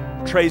 But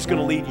Trey's going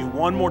to lead you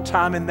one more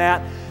time in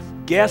that.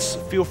 Guests,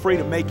 feel free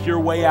to make your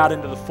way out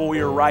into the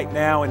foyer right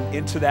now and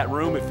into that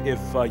room if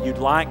you'd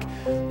like.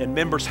 And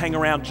members, hang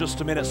around just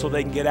a minute so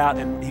they can get out,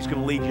 and he's going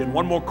to lead you in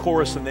one more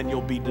chorus, and then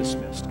you'll be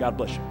dismissed. God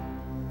bless you.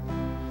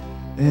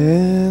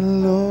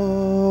 And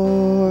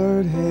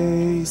Lord,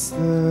 haste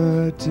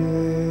the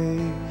day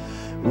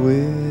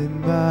when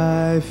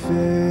my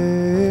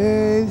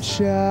faith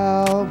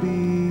shall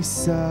be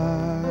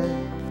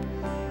sight.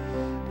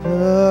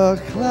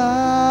 The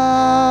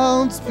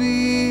clouds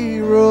be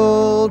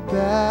rolled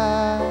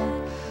back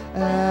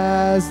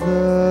as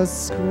the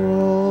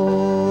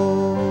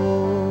scroll.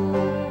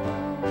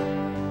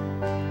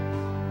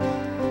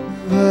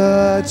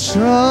 The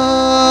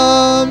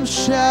trump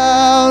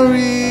shall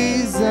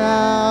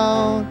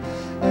resound,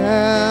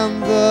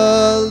 and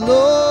the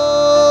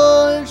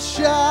Lord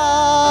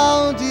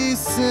shall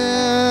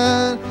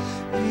descend.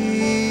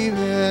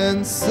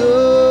 Even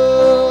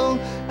so,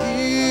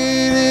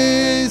 it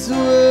is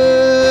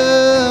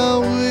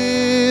well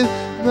with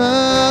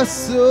my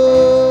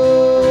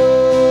soul.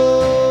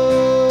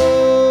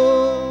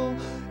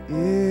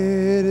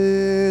 It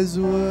is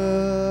well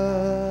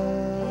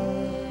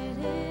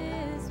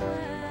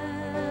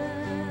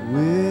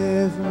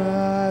with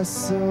my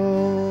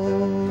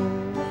soul.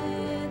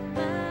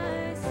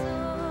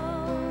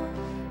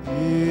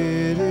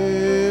 It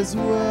is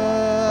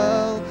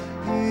well,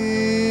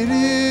 it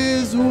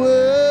is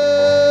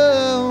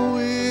well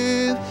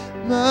with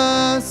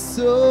my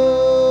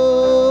soul.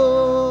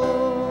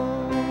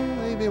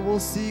 Amen. We'll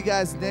see you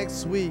guys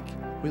next week.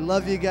 We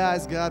love you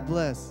guys. God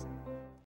bless.